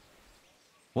Bailiff.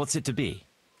 What's it to be?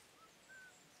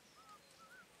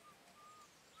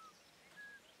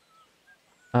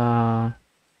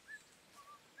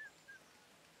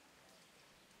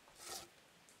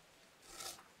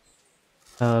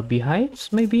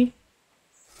 Beehives maybe?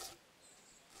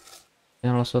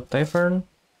 And also tavern.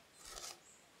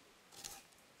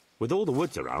 With all the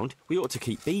woods around, we ought to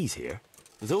keep bees here.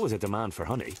 There's always a demand for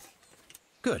honey.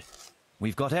 Good.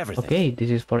 We've got everything. Okay, this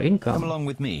is for income. Come along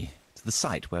with me to the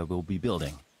site where we'll be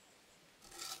building.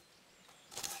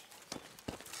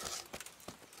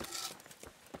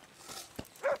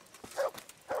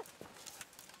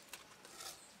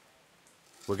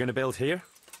 We're going to build here?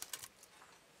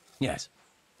 Yes.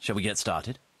 Shall we get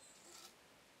started?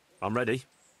 I'm ready.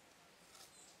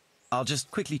 I'll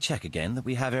just quickly check again that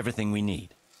we have everything we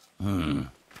need.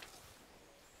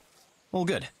 All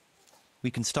good.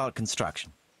 We can start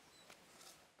construction.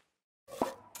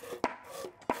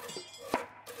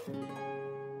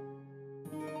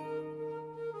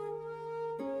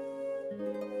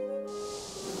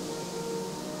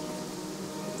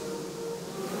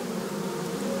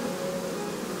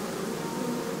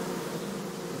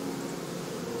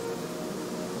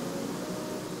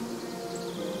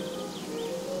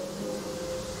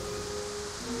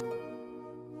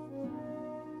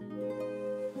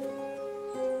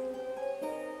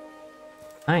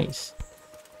 Nice.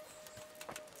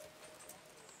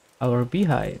 Our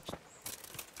beehive.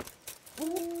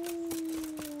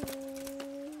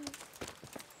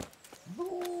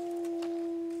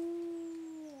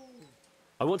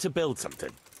 I want to build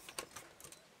something.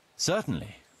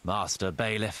 Certainly, Master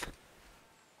Bailiff.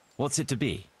 What's it to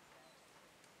be?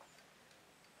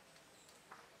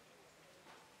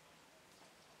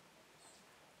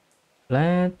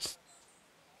 Let's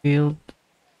build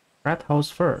rat house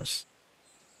first.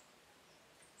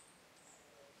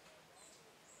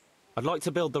 I'd like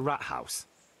to build the rat house.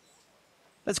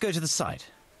 Let's go to the site.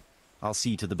 I'll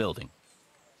see to the building.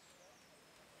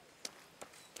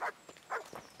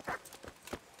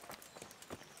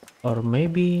 Or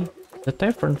maybe the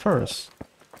tavern first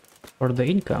for the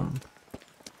income.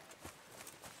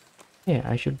 Yeah,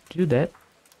 I should do that.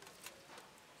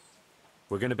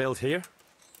 We're gonna build here?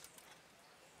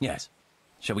 Yes.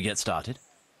 Shall we get started?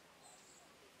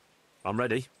 I'm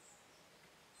ready.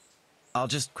 I'll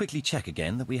just quickly check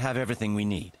again that we have everything we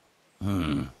need.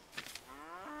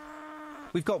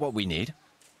 We've got what we need.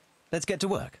 Let's get to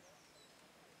work.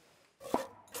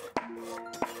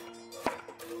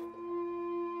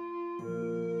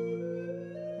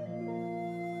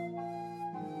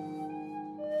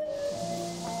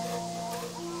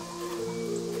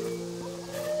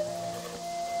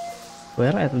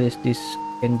 Well, at least this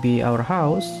can be our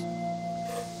house.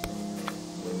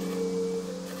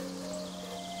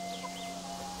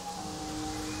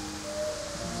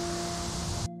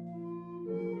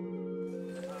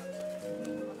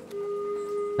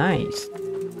 Nice.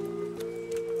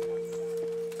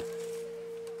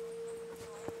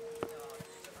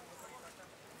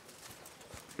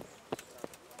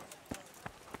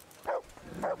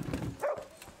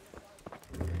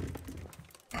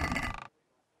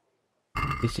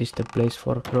 This is the place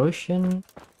for corrosion.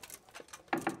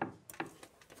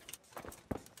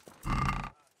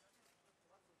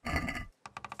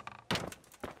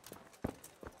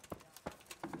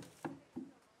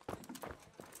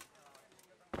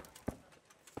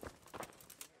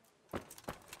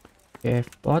 We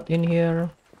have pot in here.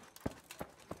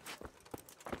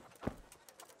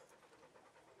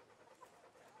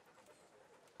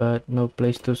 But no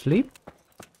place to sleep.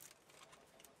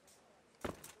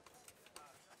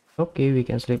 Okay, we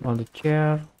can sleep on the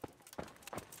chair.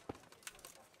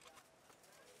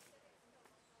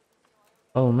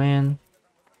 Oh man,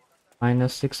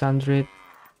 minus 600.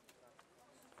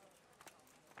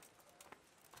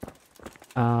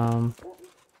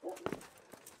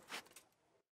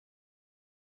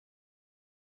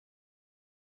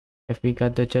 Have we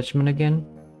got the judgment again?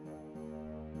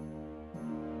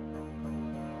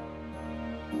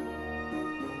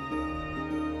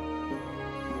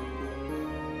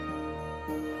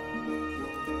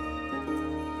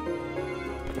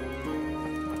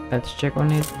 Let's check on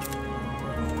it.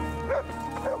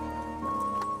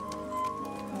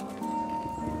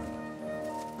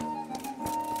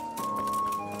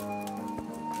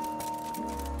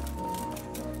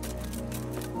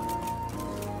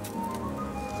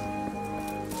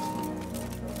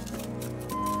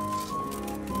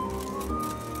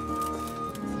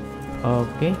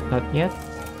 Okay, not yet.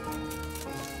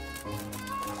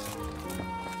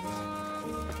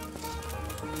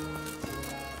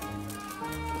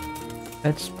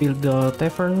 Let's build the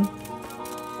tavern.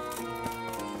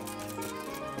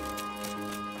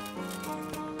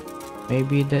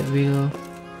 Maybe that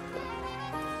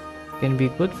can be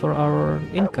good for our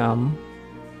income.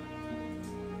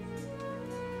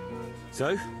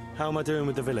 So, how am I doing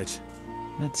with the village?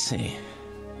 Let's see.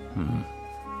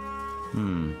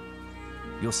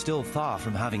 You're still far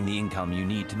from having the income you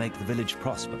need to make the village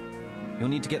prosper. You'll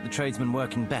need to get the tradesmen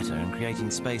working better and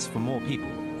creating space for more people.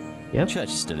 Yep. The church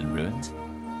is still in ruins.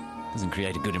 Doesn't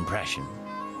create a good impression.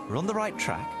 We're on the right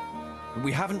track, but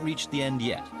we haven't reached the end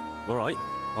yet. All right,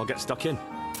 I'll get stuck in.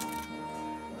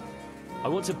 I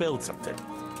want to build something.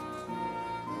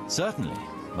 Certainly,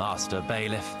 Master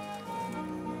Bailiff.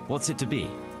 What's it to be?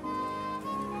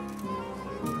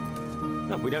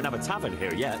 No, we don't have a tavern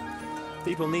here yet.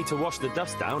 People need to wash the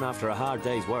dust down after a hard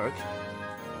day's work.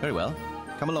 Very well.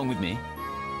 Come along with me.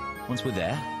 Once we're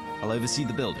there, I'll oversee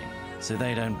the building, so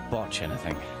they don't botch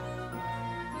anything.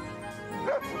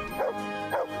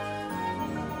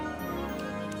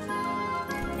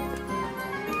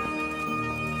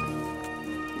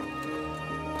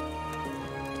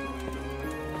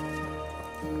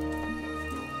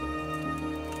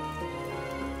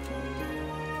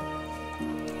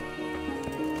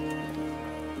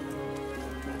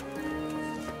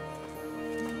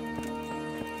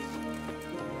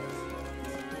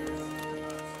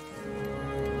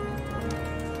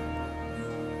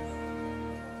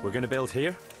 We're gonna build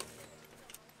here?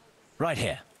 Right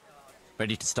here.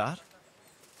 Ready to start?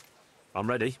 I'm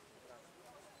ready.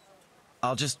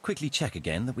 I'll just quickly check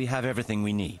again that we have everything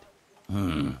we need.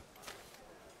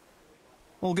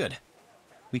 All good.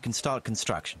 We can start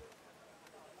construction.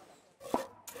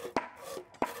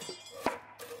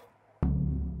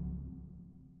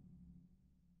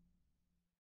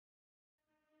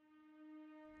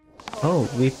 Oh,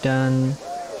 we've done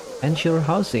ensure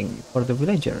housing for the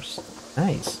villagers.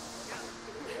 Nice.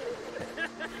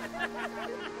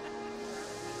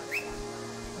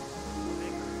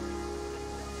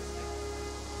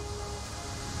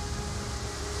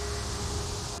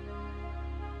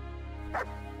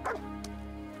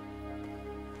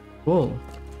 Cool.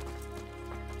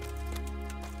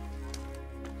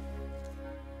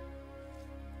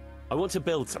 I want to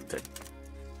build something.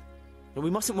 But we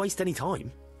mustn't waste any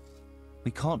time.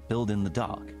 We can't build in the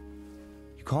dark.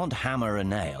 You can't hammer a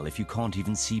nail if you can't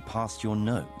even see past your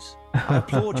nose. I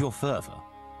applaud your fervour,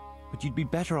 but you'd be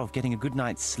better off getting a good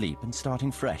night's sleep and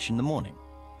starting fresh in the morning.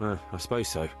 I suppose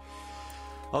so.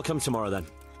 I'll come tomorrow then.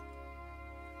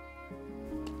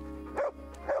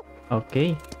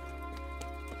 Okay.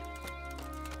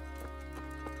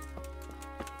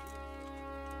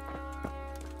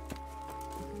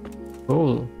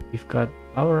 Cool. We've got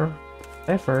our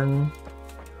tavern.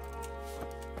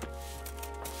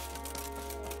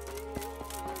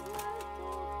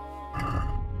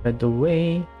 By the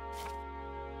way,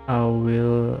 I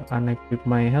will unequip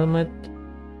my helmet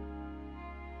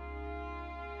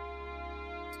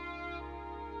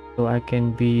so I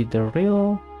can be the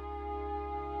real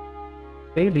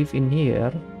bailiff in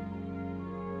here.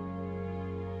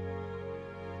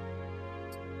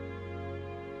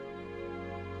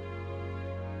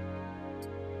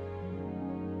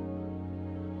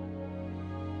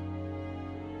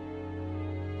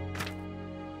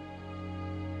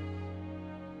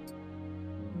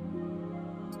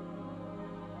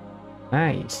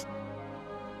 Nice.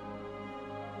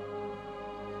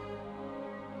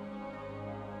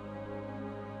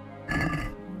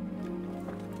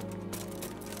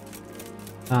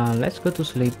 Let's go to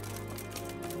sleep.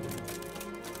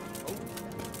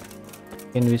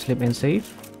 Can we sleep and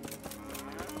save?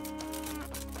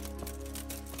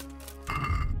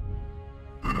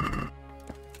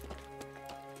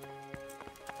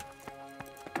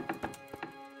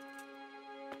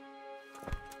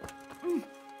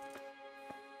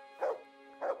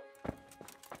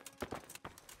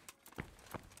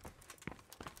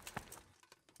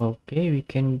 Okay, we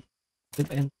can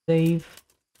sleep and save.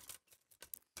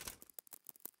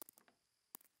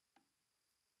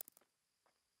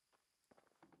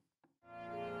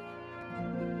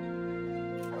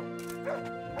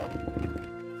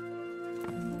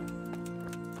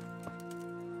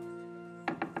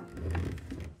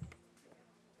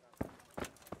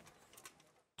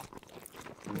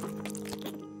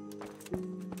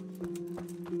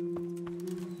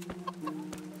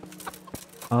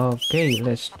 Okay,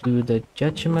 let's do the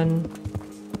judgment.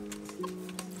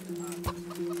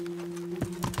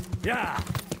 Yeah.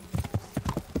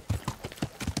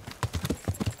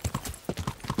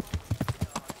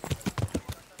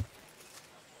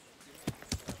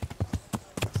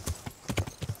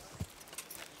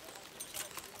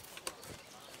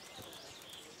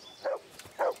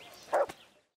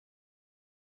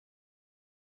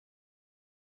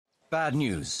 Bad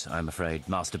news, I'm afraid,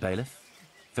 Master Bailiff.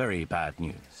 Very bad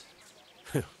news.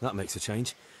 That makes a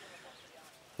change.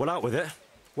 Well, out with it.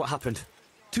 What happened?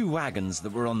 2 wagons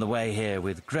that were on the way here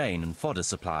with grain and fodder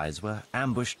supplies were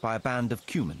ambushed by a band of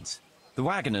Cumans. The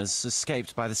wagoners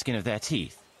escaped by the skin of their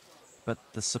teeth, but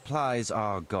the supplies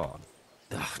are gone.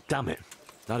 Damn it.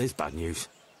 That is bad news.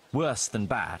 Worse than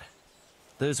bad.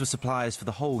 Those were supplies for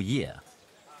the whole year,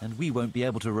 and we won't be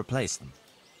able to replace them.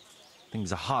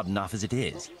 Things are hard enough as it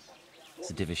is.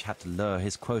 Sir Divish had to lower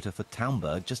his quota for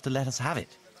Townburg just to let us have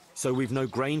it. So we've no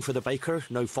grain for the baker,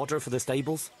 no fodder for the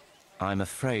stables? I'm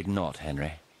afraid not,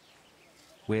 Henry.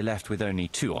 We're left with only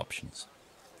 2 options.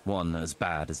 One as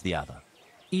bad as the other.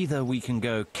 Either we can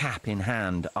go cap in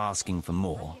hand asking for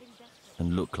more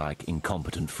and look like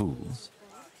incompetent fools.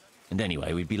 And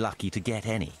anyway, we'd be lucky to get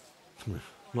any.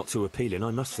 Not too appealing,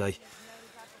 I must say.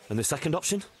 And the second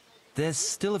option? There's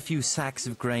still a few sacks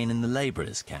of grain in the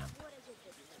labourers' camp,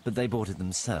 but they bought it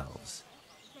themselves.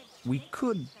 We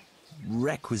could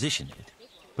requisition it,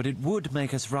 but it would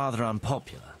make us rather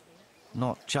unpopular.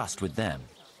 Not just with them.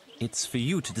 It's for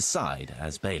you to decide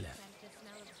as bailiff.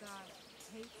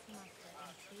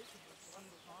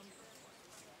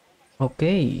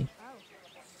 Okay.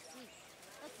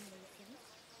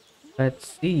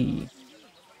 Let's see.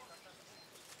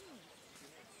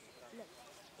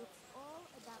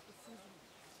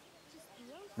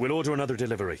 We'll order another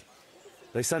delivery.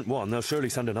 They sent one, they'll surely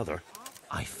send another.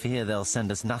 I fear they'll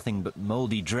send us nothing but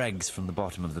mouldy dregs from the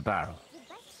bottom of the barrel.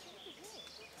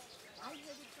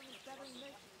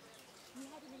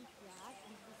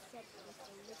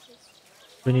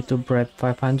 We need to bribe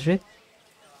 500.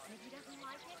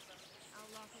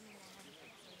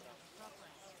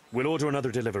 We'll order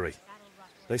another delivery.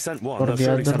 They sent one, For they'll the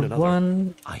surely send other another.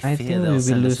 one, I think we will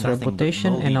lose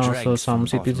reputation and also some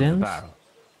citizens.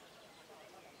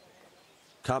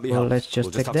 Can't be Well, helped. let's just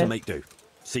we'll check have to that. make do.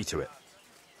 See to it.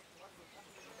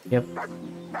 Yep,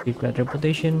 we've got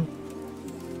reputation.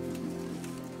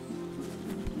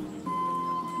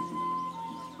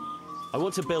 I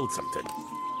want to build something.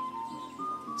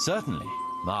 Certainly,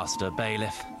 Master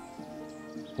Bailiff.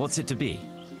 What's it to be?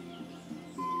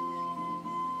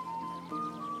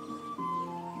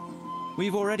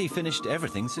 We've already finished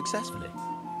everything successfully.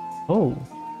 Oh,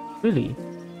 really?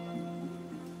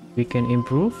 We can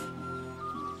improve?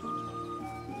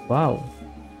 Wow.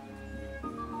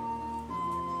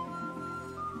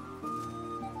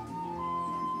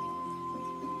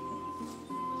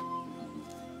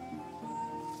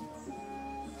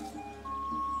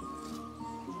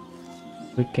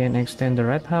 We can extend the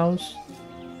red house.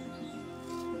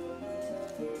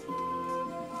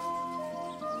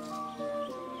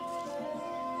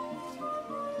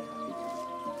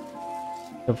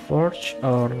 The forge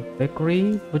or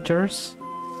bakery, butchers.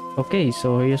 Okay,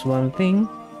 so here's one thing.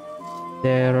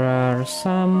 There are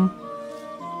some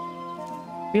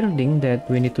building that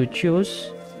we need to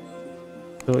choose.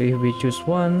 So if we choose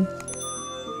one,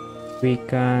 we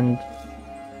can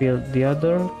build the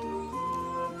other.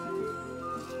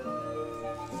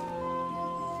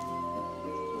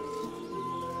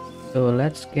 So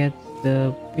let's get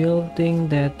the building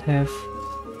that have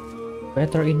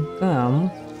better income.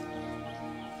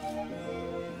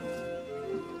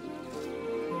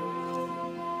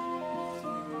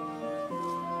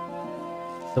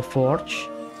 The forge.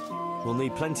 We'll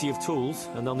need plenty of tools,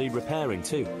 and they'll need repairing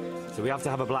too. So we have to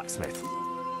have a blacksmith.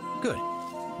 Good.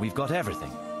 We've got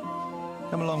everything.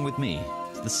 Come along with me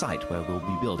to the site where we'll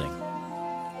be building.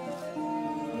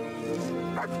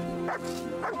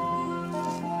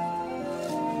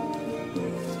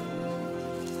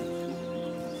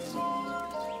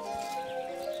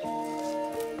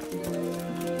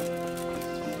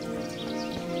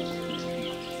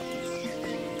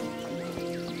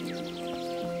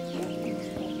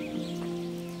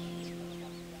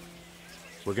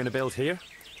 We're going to build here?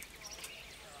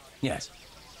 Yes.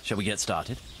 Shall we get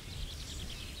started?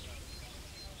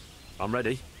 I'm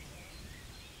ready.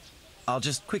 I'll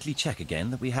just quickly check again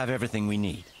that we have everything we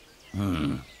need.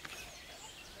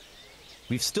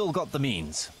 We've still got the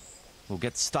means. We'll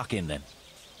get stuck in then.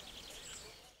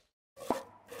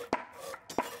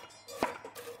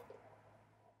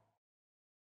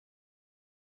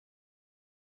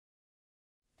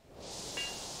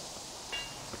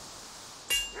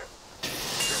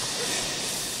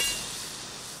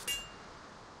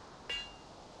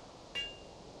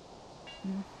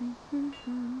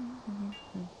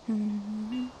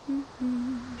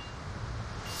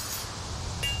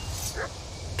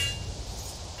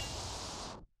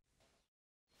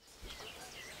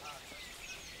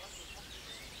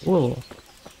 Wool.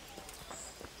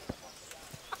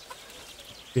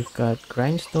 We've got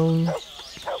grindstone,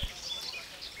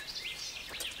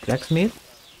 blacksmith,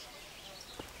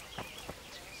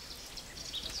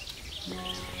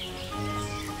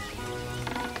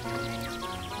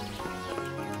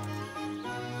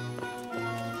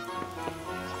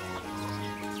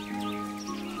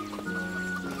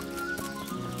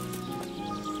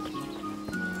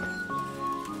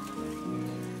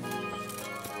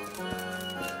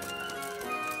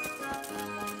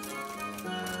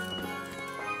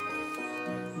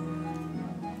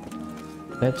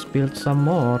 let's build some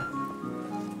more.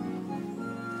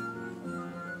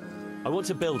 I want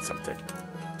to build something.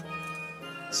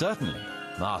 Certainly,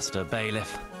 Master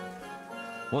Bailiff.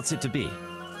 What's it to be?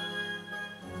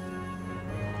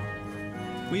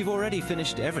 We've already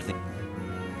finished everything.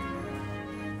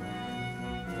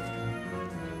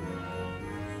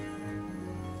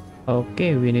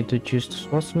 Okay, we need to choose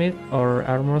swordsmith or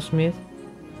armorsmith.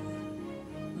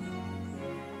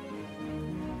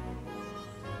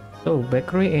 So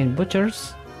bakery and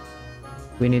butchers,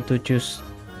 we need to choose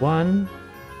one.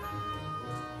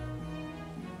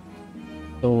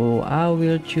 So I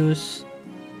will choose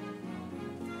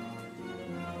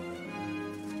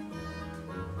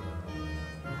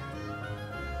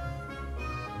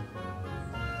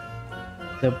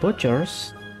the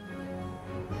butchers.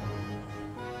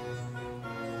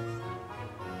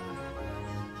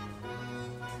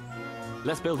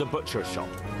 Let's build a butcher's shop.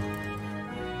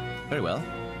 Very well.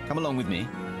 Come along with me.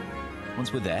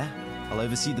 Once we're there, I'll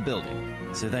oversee the building,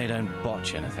 so they don't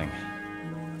botch anything.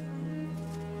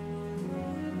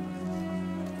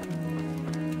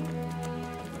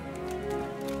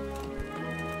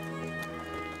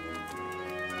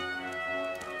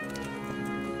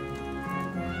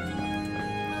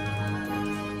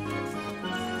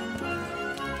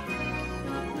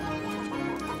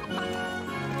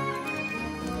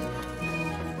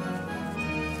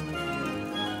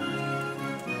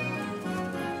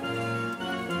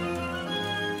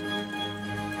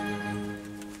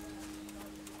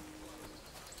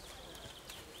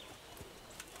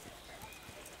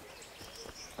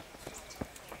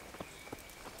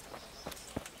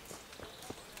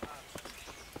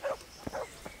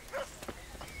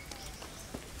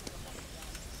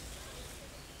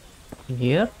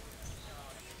 Here?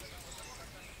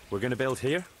 We're gonna build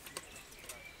here?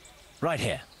 Right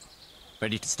here.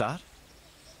 Ready to start?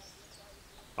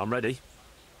 I'm ready.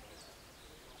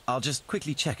 I'll just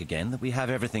quickly check again that we have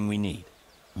everything we need.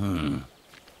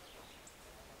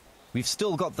 We've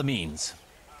still got the means.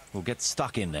 We'll get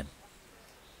stuck in then.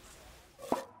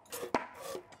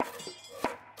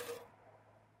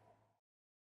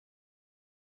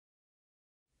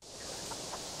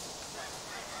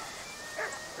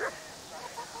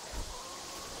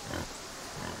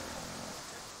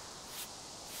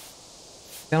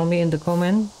 Tell me in the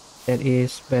comment that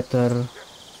is better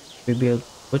we build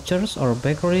butchers or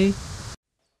bakery.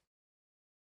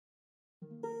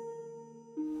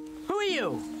 Who are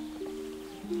you?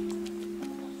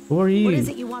 Who are you? What is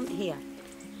it you want here?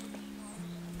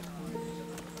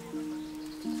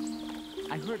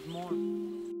 I heard more.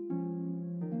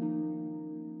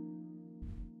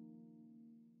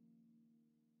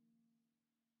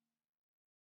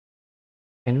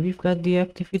 And we've got the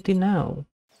activity now.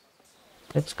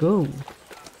 Let's go.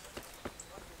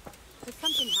 Has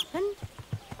something happened?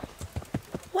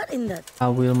 What in the... I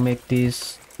will make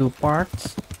these 2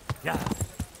 parts.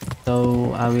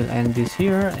 So I will end this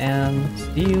here and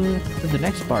see you to the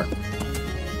next part.